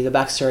to see the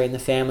backstory and the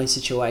family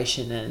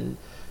situation. And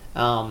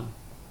I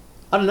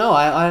don't know,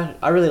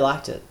 I really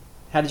liked it.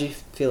 How did you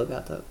feel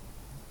about that?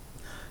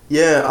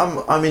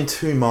 Yeah, I'm in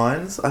two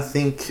minds. I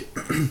think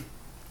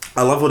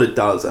I love what it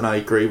does, and I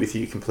agree with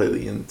you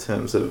completely in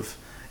terms of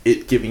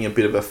it giving a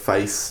bit of a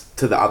face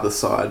to the other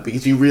side,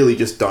 because you really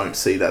just don't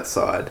see that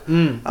side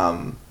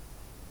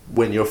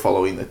when you're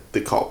following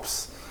the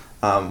cops.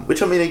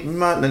 Which, I mean, it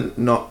might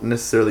not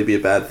necessarily be a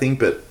bad thing,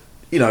 but,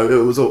 you know,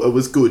 it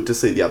was good to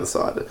see the other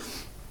side.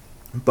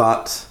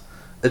 But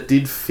it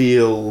did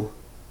feel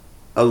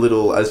a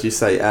little, as you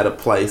say, out of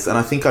place, and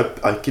I think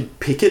I could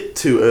pick it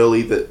too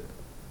early that,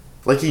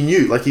 like, you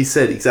knew, like you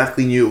said,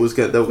 exactly knew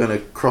they were going to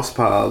cross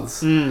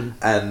paths,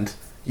 and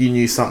you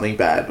knew something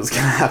bad was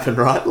going to happen,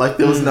 right? Like,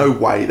 there was no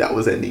way that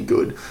was ending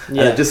good.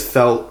 Yeah. And it just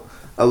felt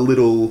a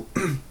little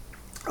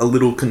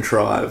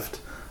contrived.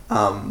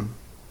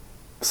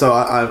 So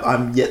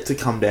I'm yet to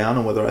come down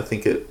on whether I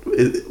think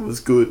it was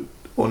good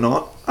or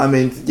not. I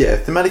mean, yeah,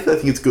 thematically I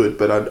think it's good,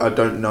 but I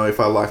don't know if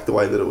I like the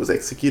way that it was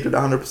executed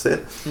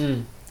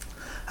 100%.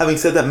 Having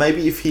said that,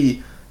 maybe if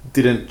he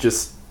didn't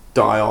just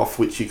die off,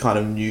 which you kind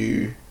of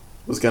knew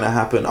was going to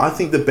happen, I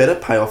think the better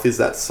payoff is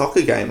that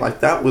soccer game. Like,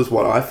 that was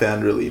what I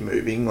found really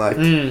moving. Like,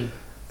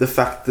 the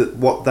fact that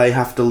what they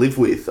have to live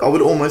with. I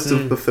would almost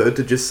have preferred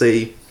to just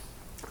see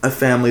a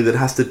family that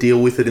has to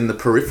deal with it in the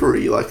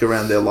periphery, like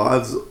around their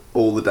lives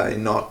all the day,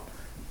 not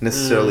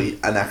necessarily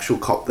an actual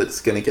cop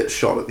that's going to get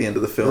shot at the end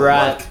of the film.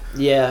 Right, like,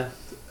 yeah.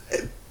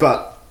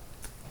 But,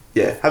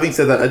 yeah, having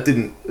said that,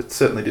 it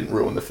certainly didn't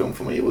ruin the film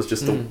for me. It was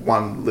just the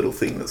one little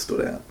thing that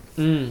stood out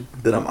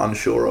that I'm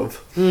unsure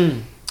of.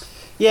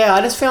 Yeah,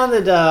 I just found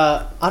that,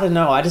 I don't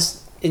know, I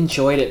just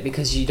enjoyed it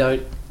because we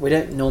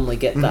don't normally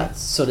get that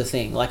sort of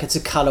thing. Like, it's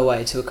a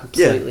cutaway to a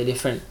completely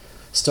different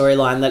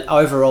storyline that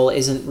overall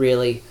isn't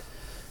really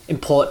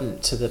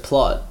important to the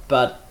plot,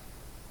 but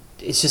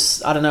it's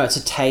just, I don't know, it's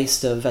a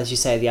taste of, as you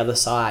say, the other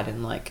side,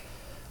 and like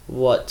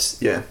what...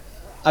 Yeah.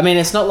 I mean,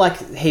 it's not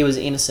like he was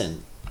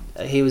innocent.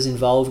 He was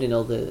involved in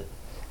all the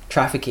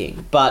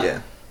trafficking,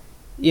 but,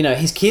 you know,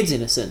 his kid's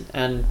innocent,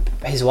 and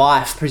his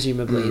wife,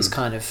 presumably, is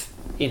kind of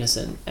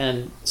innocent,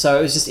 and so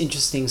it was just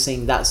interesting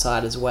seeing that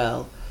side as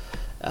well.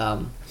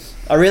 I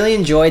really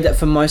enjoyed that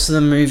for most of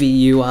the movie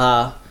you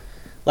are...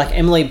 Like,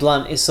 Emily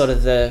Blunt is sort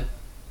of the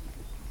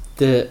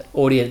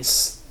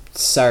audience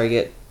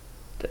surrogate,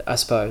 I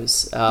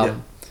suppose,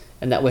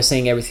 and that we're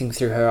seeing everything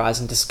through her eyes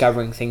and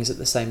discovering things at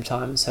the same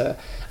time as her.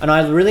 And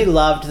I really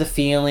loved the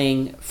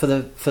feeling for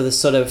the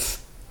sort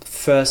of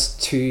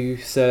first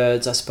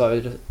 2/3, I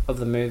suppose, of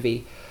the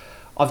movie,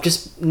 of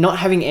just not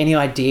having any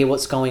idea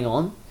what's going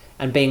on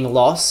and being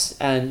lost,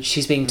 and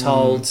she's being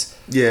told,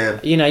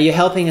 you know, you're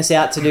helping us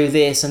out to do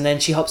this, and then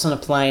she hops on a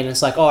plane and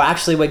it's like, oh,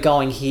 actually we're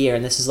going here,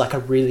 and this is like a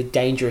really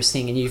dangerous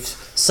thing, and you've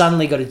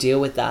suddenly got to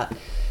deal with that.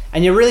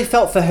 And you really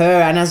felt for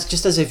her, and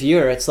as a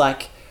viewer, it's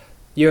like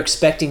you're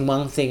expecting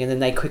one thing and then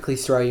they quickly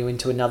throw you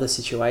into another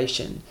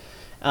situation.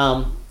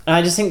 And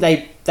I just think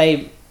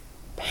they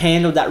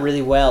handled that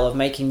really well, of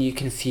making you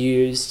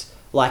confused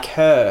like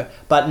her,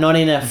 but not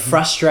in a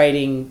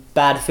frustrating,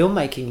 bad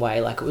filmmaking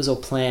way. Like, it was all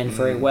planned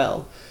very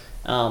well.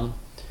 And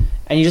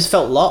you just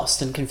felt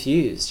lost and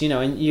confused, you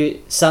know, and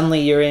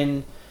you're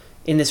in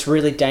this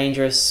really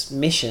dangerous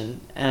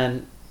mission,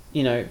 and,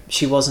 you know,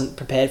 she wasn't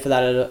prepared for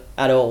that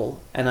at all.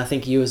 And I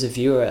think you as a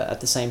viewer at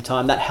the same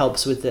time, that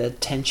helps with the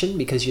tension,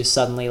 because you're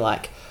suddenly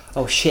like,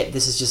 oh shit,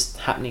 this is just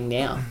happening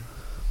now.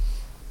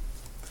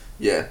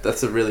 Yeah,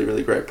 that's a really,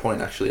 really great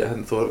point, actually. I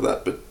hadn't thought of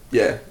that, but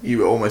yeah,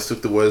 you almost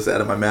took the words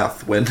out of my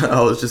mouth when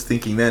I was just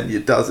thinking then.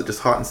 It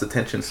just heightens the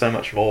tension so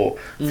much more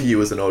for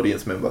you as an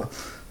audience member,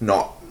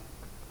 not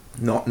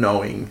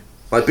knowing,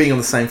 like, being on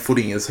the same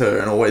footing as her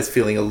and always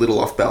feeling a little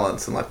off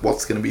balance, and like,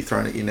 what's going to be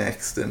thrown at you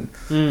next. And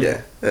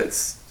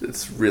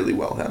it's really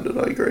well handled.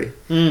 I agree.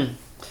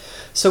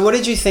 So what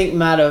did you think,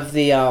 Matt, of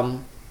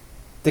the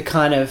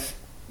kind of,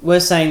 we're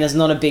saying there's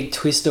not a big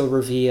twist or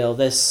reveal,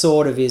 there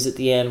sort of is at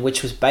the end,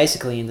 which was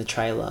basically in the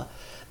trailer,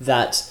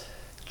 that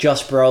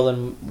Josh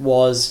Brolin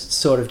was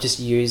sort of just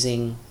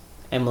using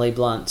Emily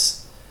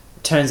Blunt.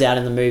 Turns out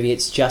in the movie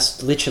it's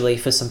just literally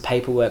for some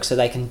paperwork so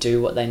they can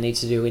do what they need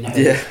to do in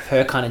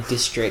her kind of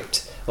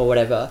district or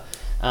whatever.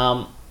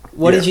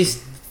 What did you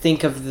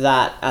think of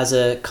that as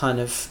a kind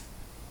of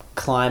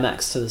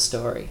climax to the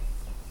story?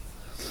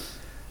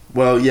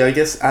 Well, yeah, I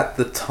guess at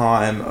the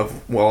time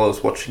of while I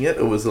was watching it,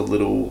 it was a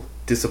little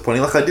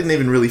disappointing. Like, I didn't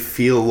even really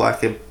feel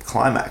like a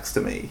climax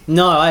to me.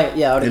 No, I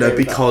would agree with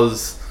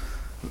because that.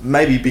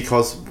 Maybe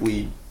because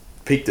we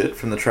picked it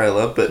from the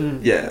trailer, but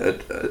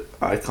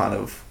I kind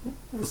of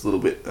was a little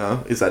bit,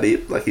 is that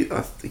it? Like,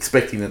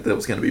 expecting that there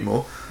was going to be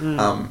more.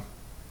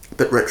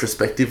 But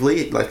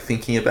retrospectively, like,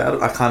 thinking about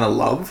it, I kind of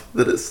love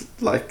that it's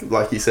like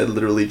you said,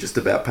 literally just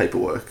about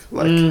paperwork.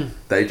 Like,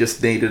 they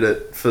just needed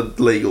it for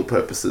legal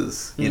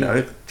purposes, you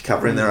know,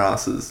 covering their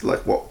asses,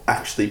 like what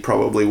actually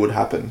probably would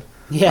happen.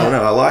 Yeah. I don't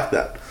know, I like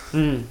that.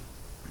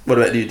 What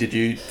about you? Did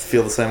you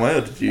feel the same way,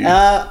 or did you? Did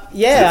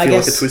it feel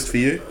like a twist for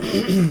you?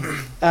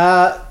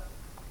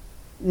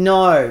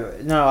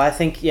 No. I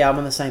think I'm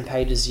on the same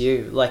page as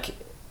you. Like,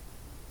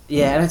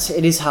 and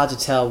it is hard to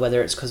tell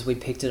whether it's because we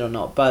picked it or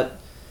not. But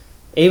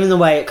even the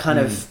way it kind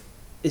of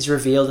is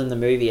revealed in the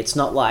movie, it's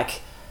not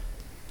like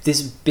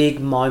this big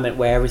moment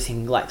where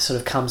everything like sort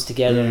of comes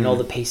together and all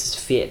the pieces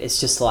fit. It's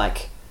just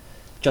like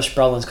Josh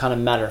Brolin's kind of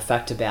matter of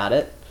fact about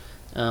it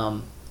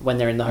when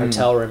they're in the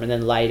hotel room, and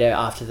then later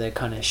after the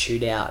kind of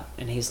shootout,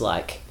 and he's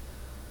like,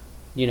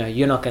 you know,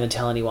 you're not going to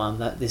tell anyone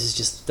that this is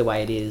just the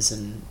way it is,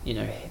 and you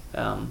know,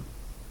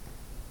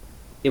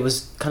 it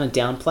was kind of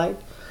downplayed.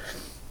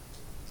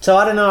 So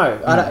I don't know.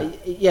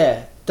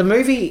 The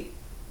movie,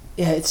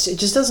 it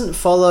just doesn't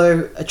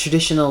follow a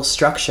traditional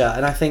structure,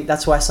 and I think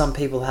that's why some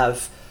people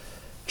have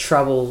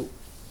trouble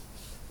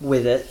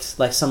with it.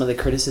 Like some of the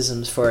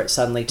criticisms for it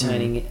suddenly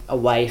turning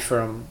away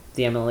from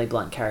the Emily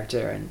Blunt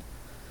character and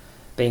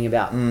being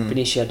about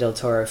Benicio del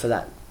Toro for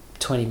that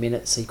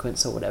 20-minute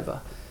sequence or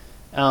whatever.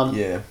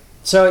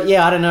 So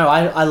yeah, I don't know.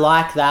 I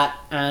like that,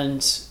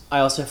 and I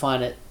also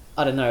find it,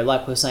 I don't know,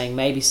 like we were saying,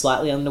 maybe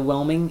slightly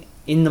underwhelming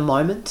in the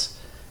moment,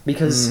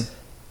 because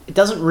it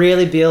doesn't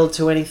really build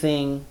to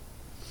anything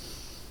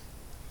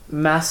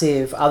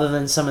massive other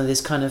than some of this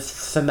kind of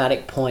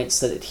thematic points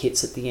that it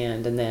hits at the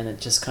end, and then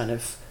it just kind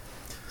of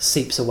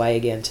seeps away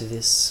again to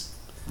this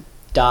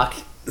dark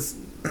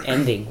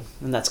ending,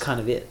 and that's kind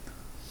of it.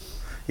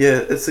 Yeah,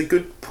 it's a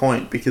good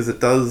point, because it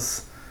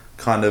does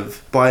kind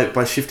of,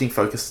 by shifting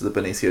focus to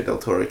the Benicio del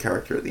Toro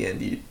character at the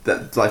end,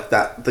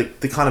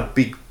 the kind of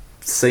big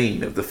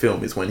scene of the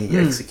film is when he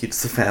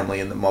executes the family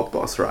and the mob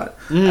boss, right?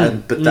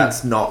 But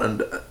that's not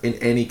in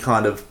any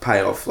kind of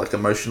payoff, like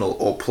emotional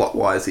or plot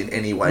wise, in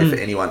any way for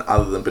anyone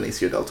other than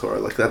Benicio del Toro.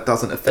 Like that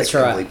doesn't affect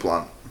Emily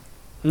Blunt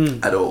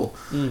at all,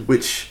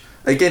 which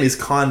again is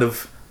kind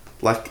of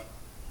like,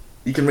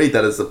 you can read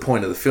that as the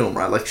point of the film,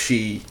 right? Like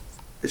she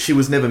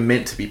was never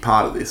meant to be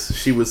part of this.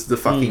 She was the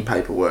fucking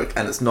paperwork,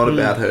 and it's not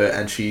about her.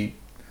 And she,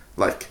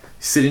 like,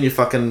 sit in your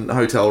fucking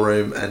hotel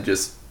room and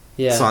just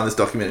sign this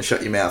document and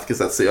shut your mouth, because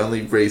that's the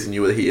only reason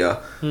you were here.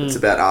 It's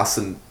about us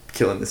and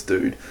killing this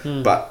dude.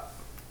 But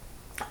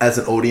as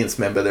an audience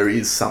member, there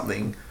is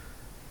something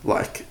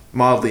like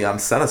mildly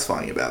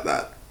unsatisfying about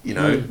that. You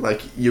know,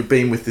 like you've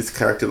been with this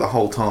character the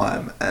whole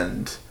time,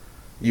 and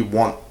you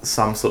want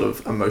some sort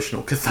of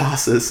emotional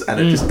catharsis, and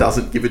it just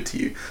doesn't give it to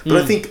you.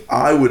 But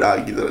I would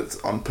argue that it's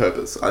on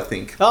purpose. I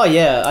think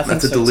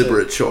that's a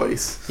deliberate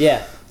choice.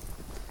 Yeah.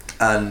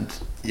 And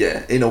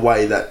yeah, in a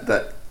way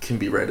that can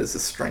be read as a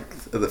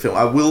strength of the film.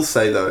 I will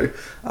say though,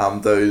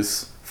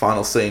 those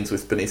final scenes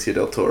with Benicio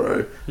del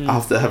Toro,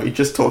 after having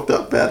just talked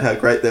about how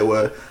great they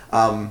were,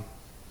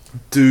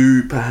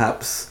 do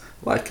perhaps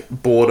like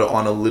border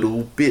on a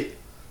little bit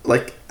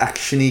like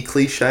actiony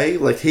cliche.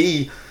 Like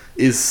he's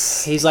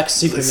like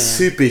Superman,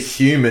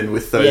 superhuman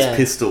with those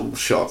pistol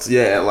shots.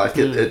 Yeah, like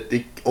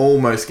it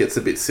almost gets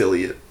a bit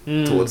silly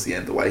towards the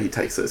end, the way he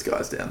takes those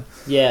guys down.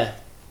 Yeah,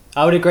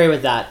 I would agree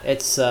with that.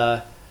 It's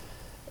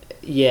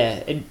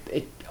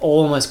it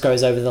almost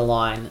goes over the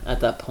line at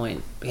that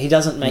point. He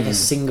doesn't make a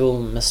single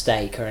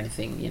mistake or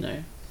anything, you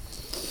know.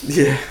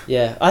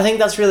 Yeah, I think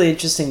that's really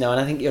interesting though, and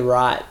I think you're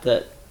right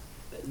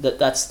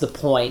that's the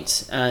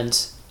point,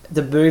 and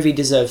the movie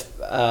deserves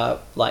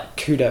like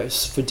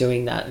kudos for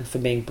doing that and for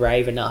being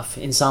brave enough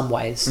in some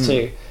ways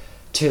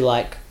to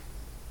like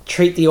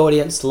treat the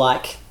audience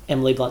like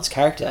Emily Blunt's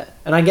character.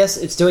 And I guess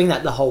it's doing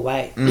that the whole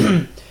way.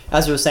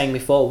 As we were saying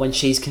before, when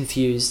she's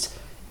confused,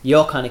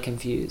 you're kind of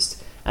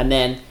confused, and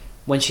then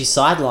when she's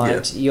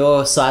sidelined,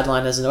 you're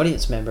sidelined as an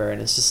audience member,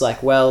 and it's just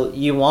like, well,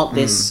 you want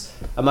this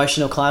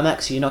emotional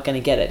climax, you're not going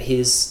to get it.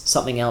 Here's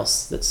something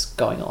else that's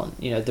going on.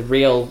 You know, the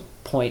real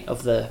point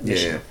of the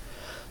mission.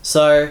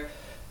 So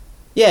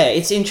yeah,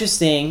 it's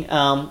interesting,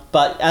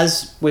 but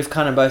as we've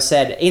kind of both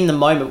said, in the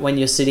moment when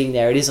you're sitting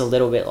there, it is a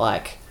little bit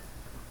like,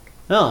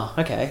 oh,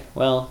 okay,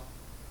 well,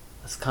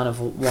 that's kind of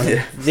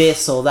wanted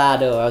this or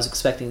that, or I was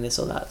expecting this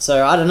or that.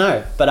 So I don't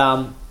know,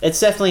 but it's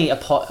definitely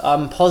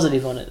I'm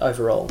positive on it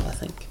overall, I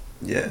think.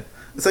 Yeah,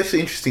 it's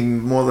actually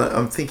interesting, more that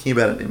I'm thinking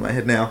about it in my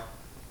head now,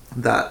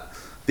 that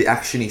the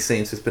actiony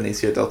scenes with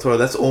Benicio del Toro,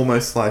 that's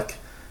almost like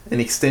an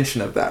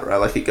extension of that, right?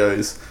 Like it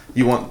goes,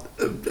 you want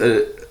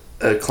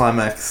a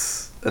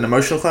climax, an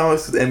emotional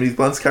climax with Emily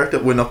Blunt's character,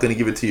 we're not going to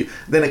give it to you.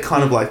 Then it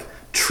kind of like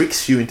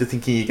tricks you into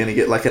thinking you're going to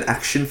get like an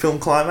action film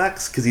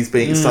climax, because he's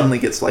being suddenly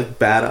gets like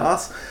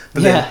badass.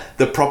 But then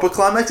the proper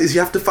climax is you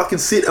have to fucking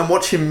sit and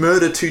watch him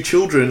murder 2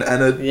 children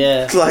and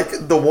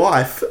like the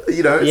wife.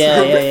 You know, it's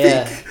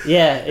horrific.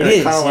 Yeah, it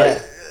is.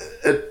 Like,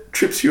 it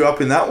trips you up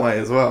in that way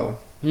as well.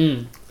 I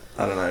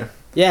don't know.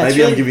 Yeah,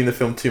 maybe I'm giving the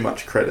film too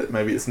much credit.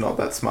 Maybe it's not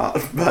that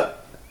smart,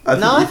 but I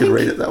think you could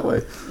read it that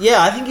way.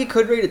 Yeah, I think you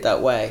could read it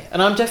that way.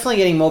 And I'm definitely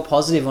getting more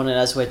positive on it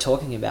as we're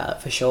talking about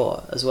it, for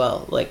sure, as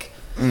well. Like,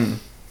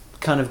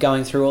 kind of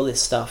going through all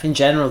this stuff. In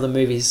general, the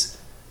movie's...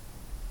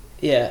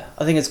 Yeah,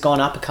 I think it's gone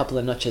up a couple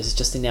of notches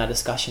just in our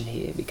discussion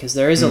here, because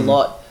there is a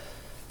lot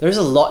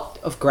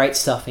of great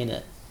stuff in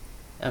it.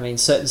 I mean,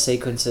 certain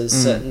sequences,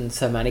 certain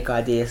thematic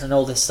ideas, and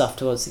all this stuff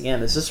towards the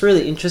end. It's just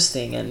really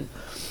interesting, and...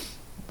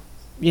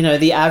 You know,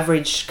 the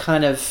average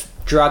kind of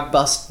drug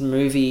bust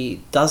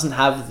movie doesn't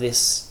have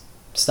this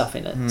stuff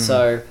in it.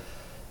 So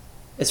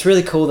it's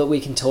really cool that we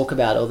can talk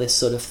about all this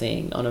sort of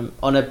thing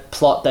on a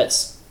plot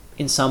that's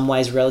in some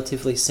ways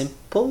relatively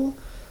simple.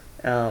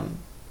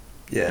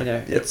 Yeah. You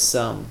know, Yep.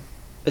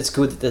 it's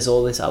good that there's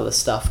all this other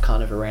stuff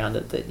kind of around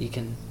it that you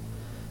can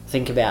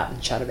think about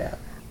and chat about.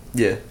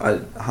 Yeah, I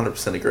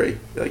 100% agree.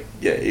 Like,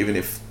 yeah, even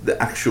if the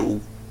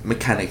actual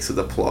mechanics of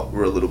the plot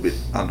were a little bit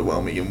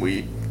underwhelming and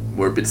we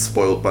were a bit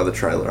spoiled by the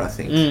trailer, I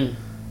think,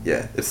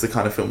 yeah, it's the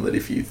kind of film that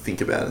if you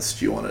think about and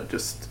stew on it,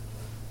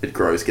 it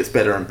grows, gets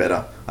better and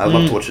better. I'd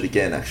love to watch it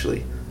again,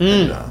 actually,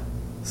 and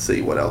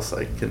see what else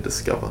I can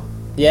discover.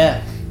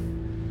 Yeah.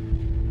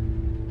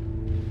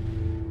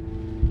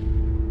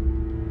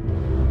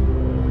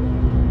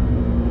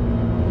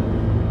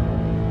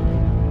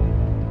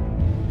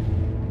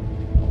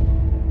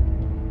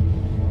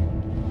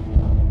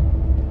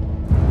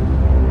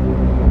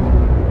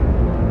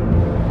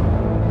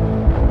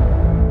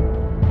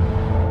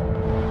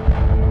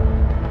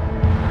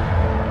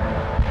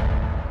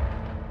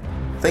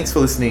 Thanks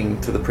for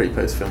listening to the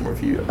pre-post film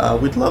review.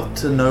 We'd love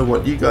to know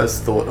what you guys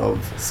thought of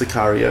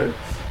Sicario.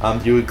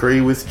 Do you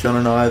agree with John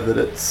and I that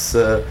it's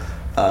a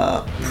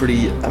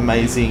pretty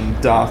amazing,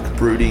 dark,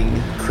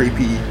 brooding,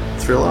 creepy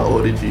thriller,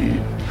 or did you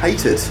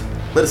hate it?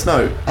 Let us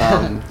know.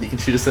 You can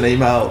shoot us an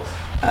email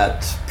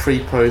at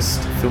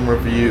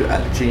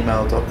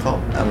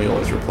prepostfilmreview@gmail.com, and we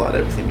always reply to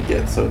everything we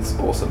get, so it's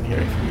awesome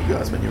hearing from you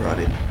guys when you write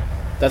in.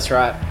 That's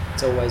right.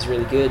 It's always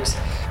really good.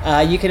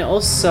 You can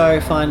also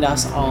find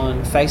us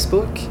on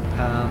Facebook.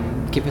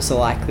 Give us a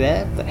like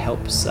there. That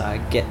helps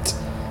get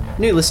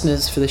new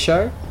listeners for the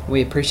show.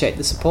 We appreciate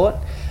the support.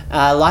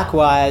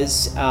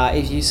 Likewise,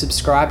 if you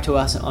subscribe to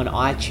us on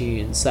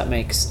iTunes, that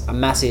makes a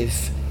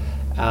massive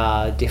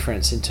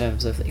difference in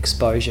terms of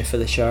exposure for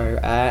the show.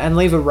 And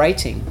leave a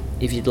rating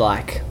if you'd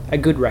like. A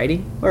good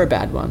rating or a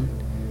bad one.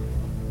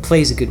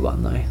 Please a good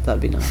one though.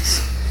 That'd be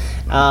nice.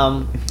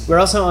 We're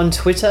also on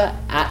Twitter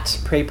at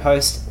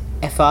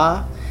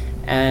prepostfr,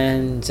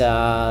 and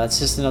it's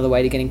just another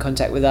way to get in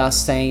contact with us,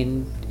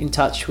 staying in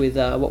touch with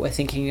what we're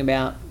thinking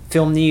about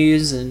film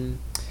news and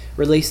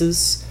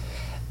releases.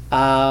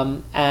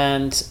 I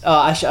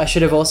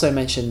should have also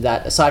mentioned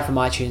that aside from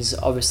iTunes,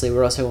 obviously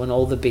we're also on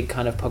all the big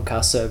kind of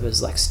podcast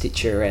servers like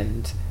Stitcher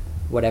and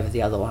whatever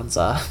the other ones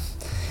are.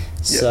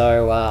 Yep.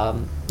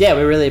 So we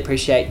really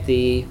appreciate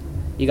you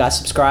guys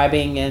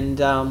subscribing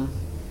and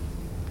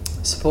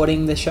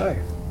supporting the show.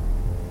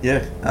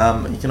 Yeah,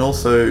 you can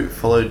also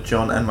follow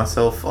John and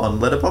myself on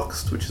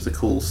Letterboxd, which is a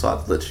cool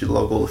site that lets you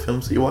log all the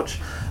films that you watch.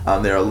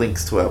 There are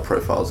links to our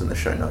profiles in the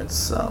show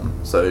notes,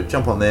 so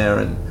jump on there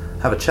and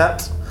have a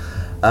chat.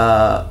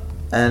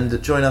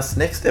 And join us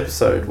next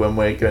episode when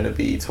we're going to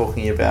be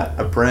talking about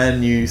a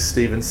brand new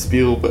Steven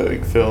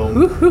Spielberg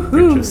film,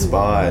 Bridge of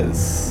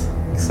Spies.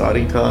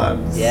 Exciting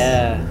times.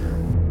 Yeah.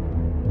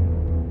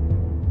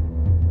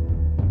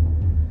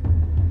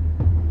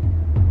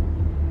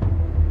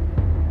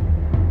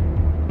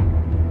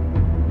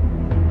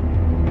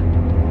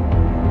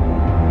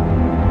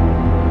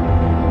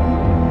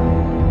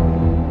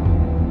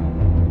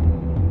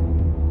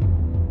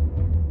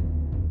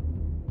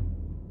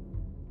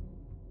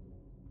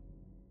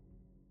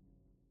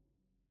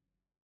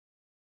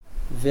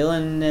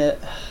 Villeneuve.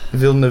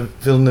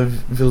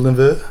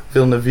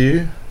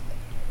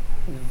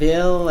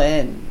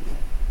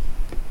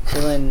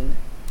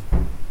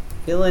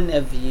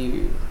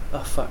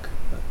 Oh fuck.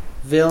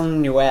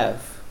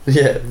 Villeneuve.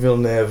 Yeah,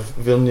 Villeneuve.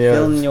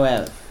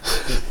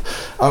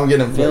 I'm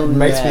gonna. It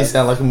makes me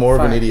sound like more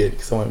of an idiot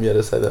because I won't be able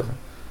to say that.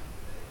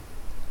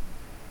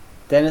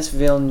 Dennis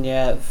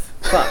Villeneuve.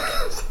 Fuck.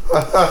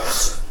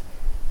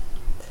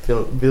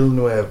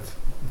 Villeneuve.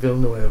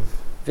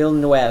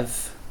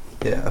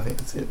 Yeah, I think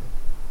that's it.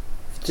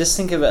 Just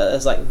think of it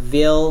as like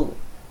Villeneuve.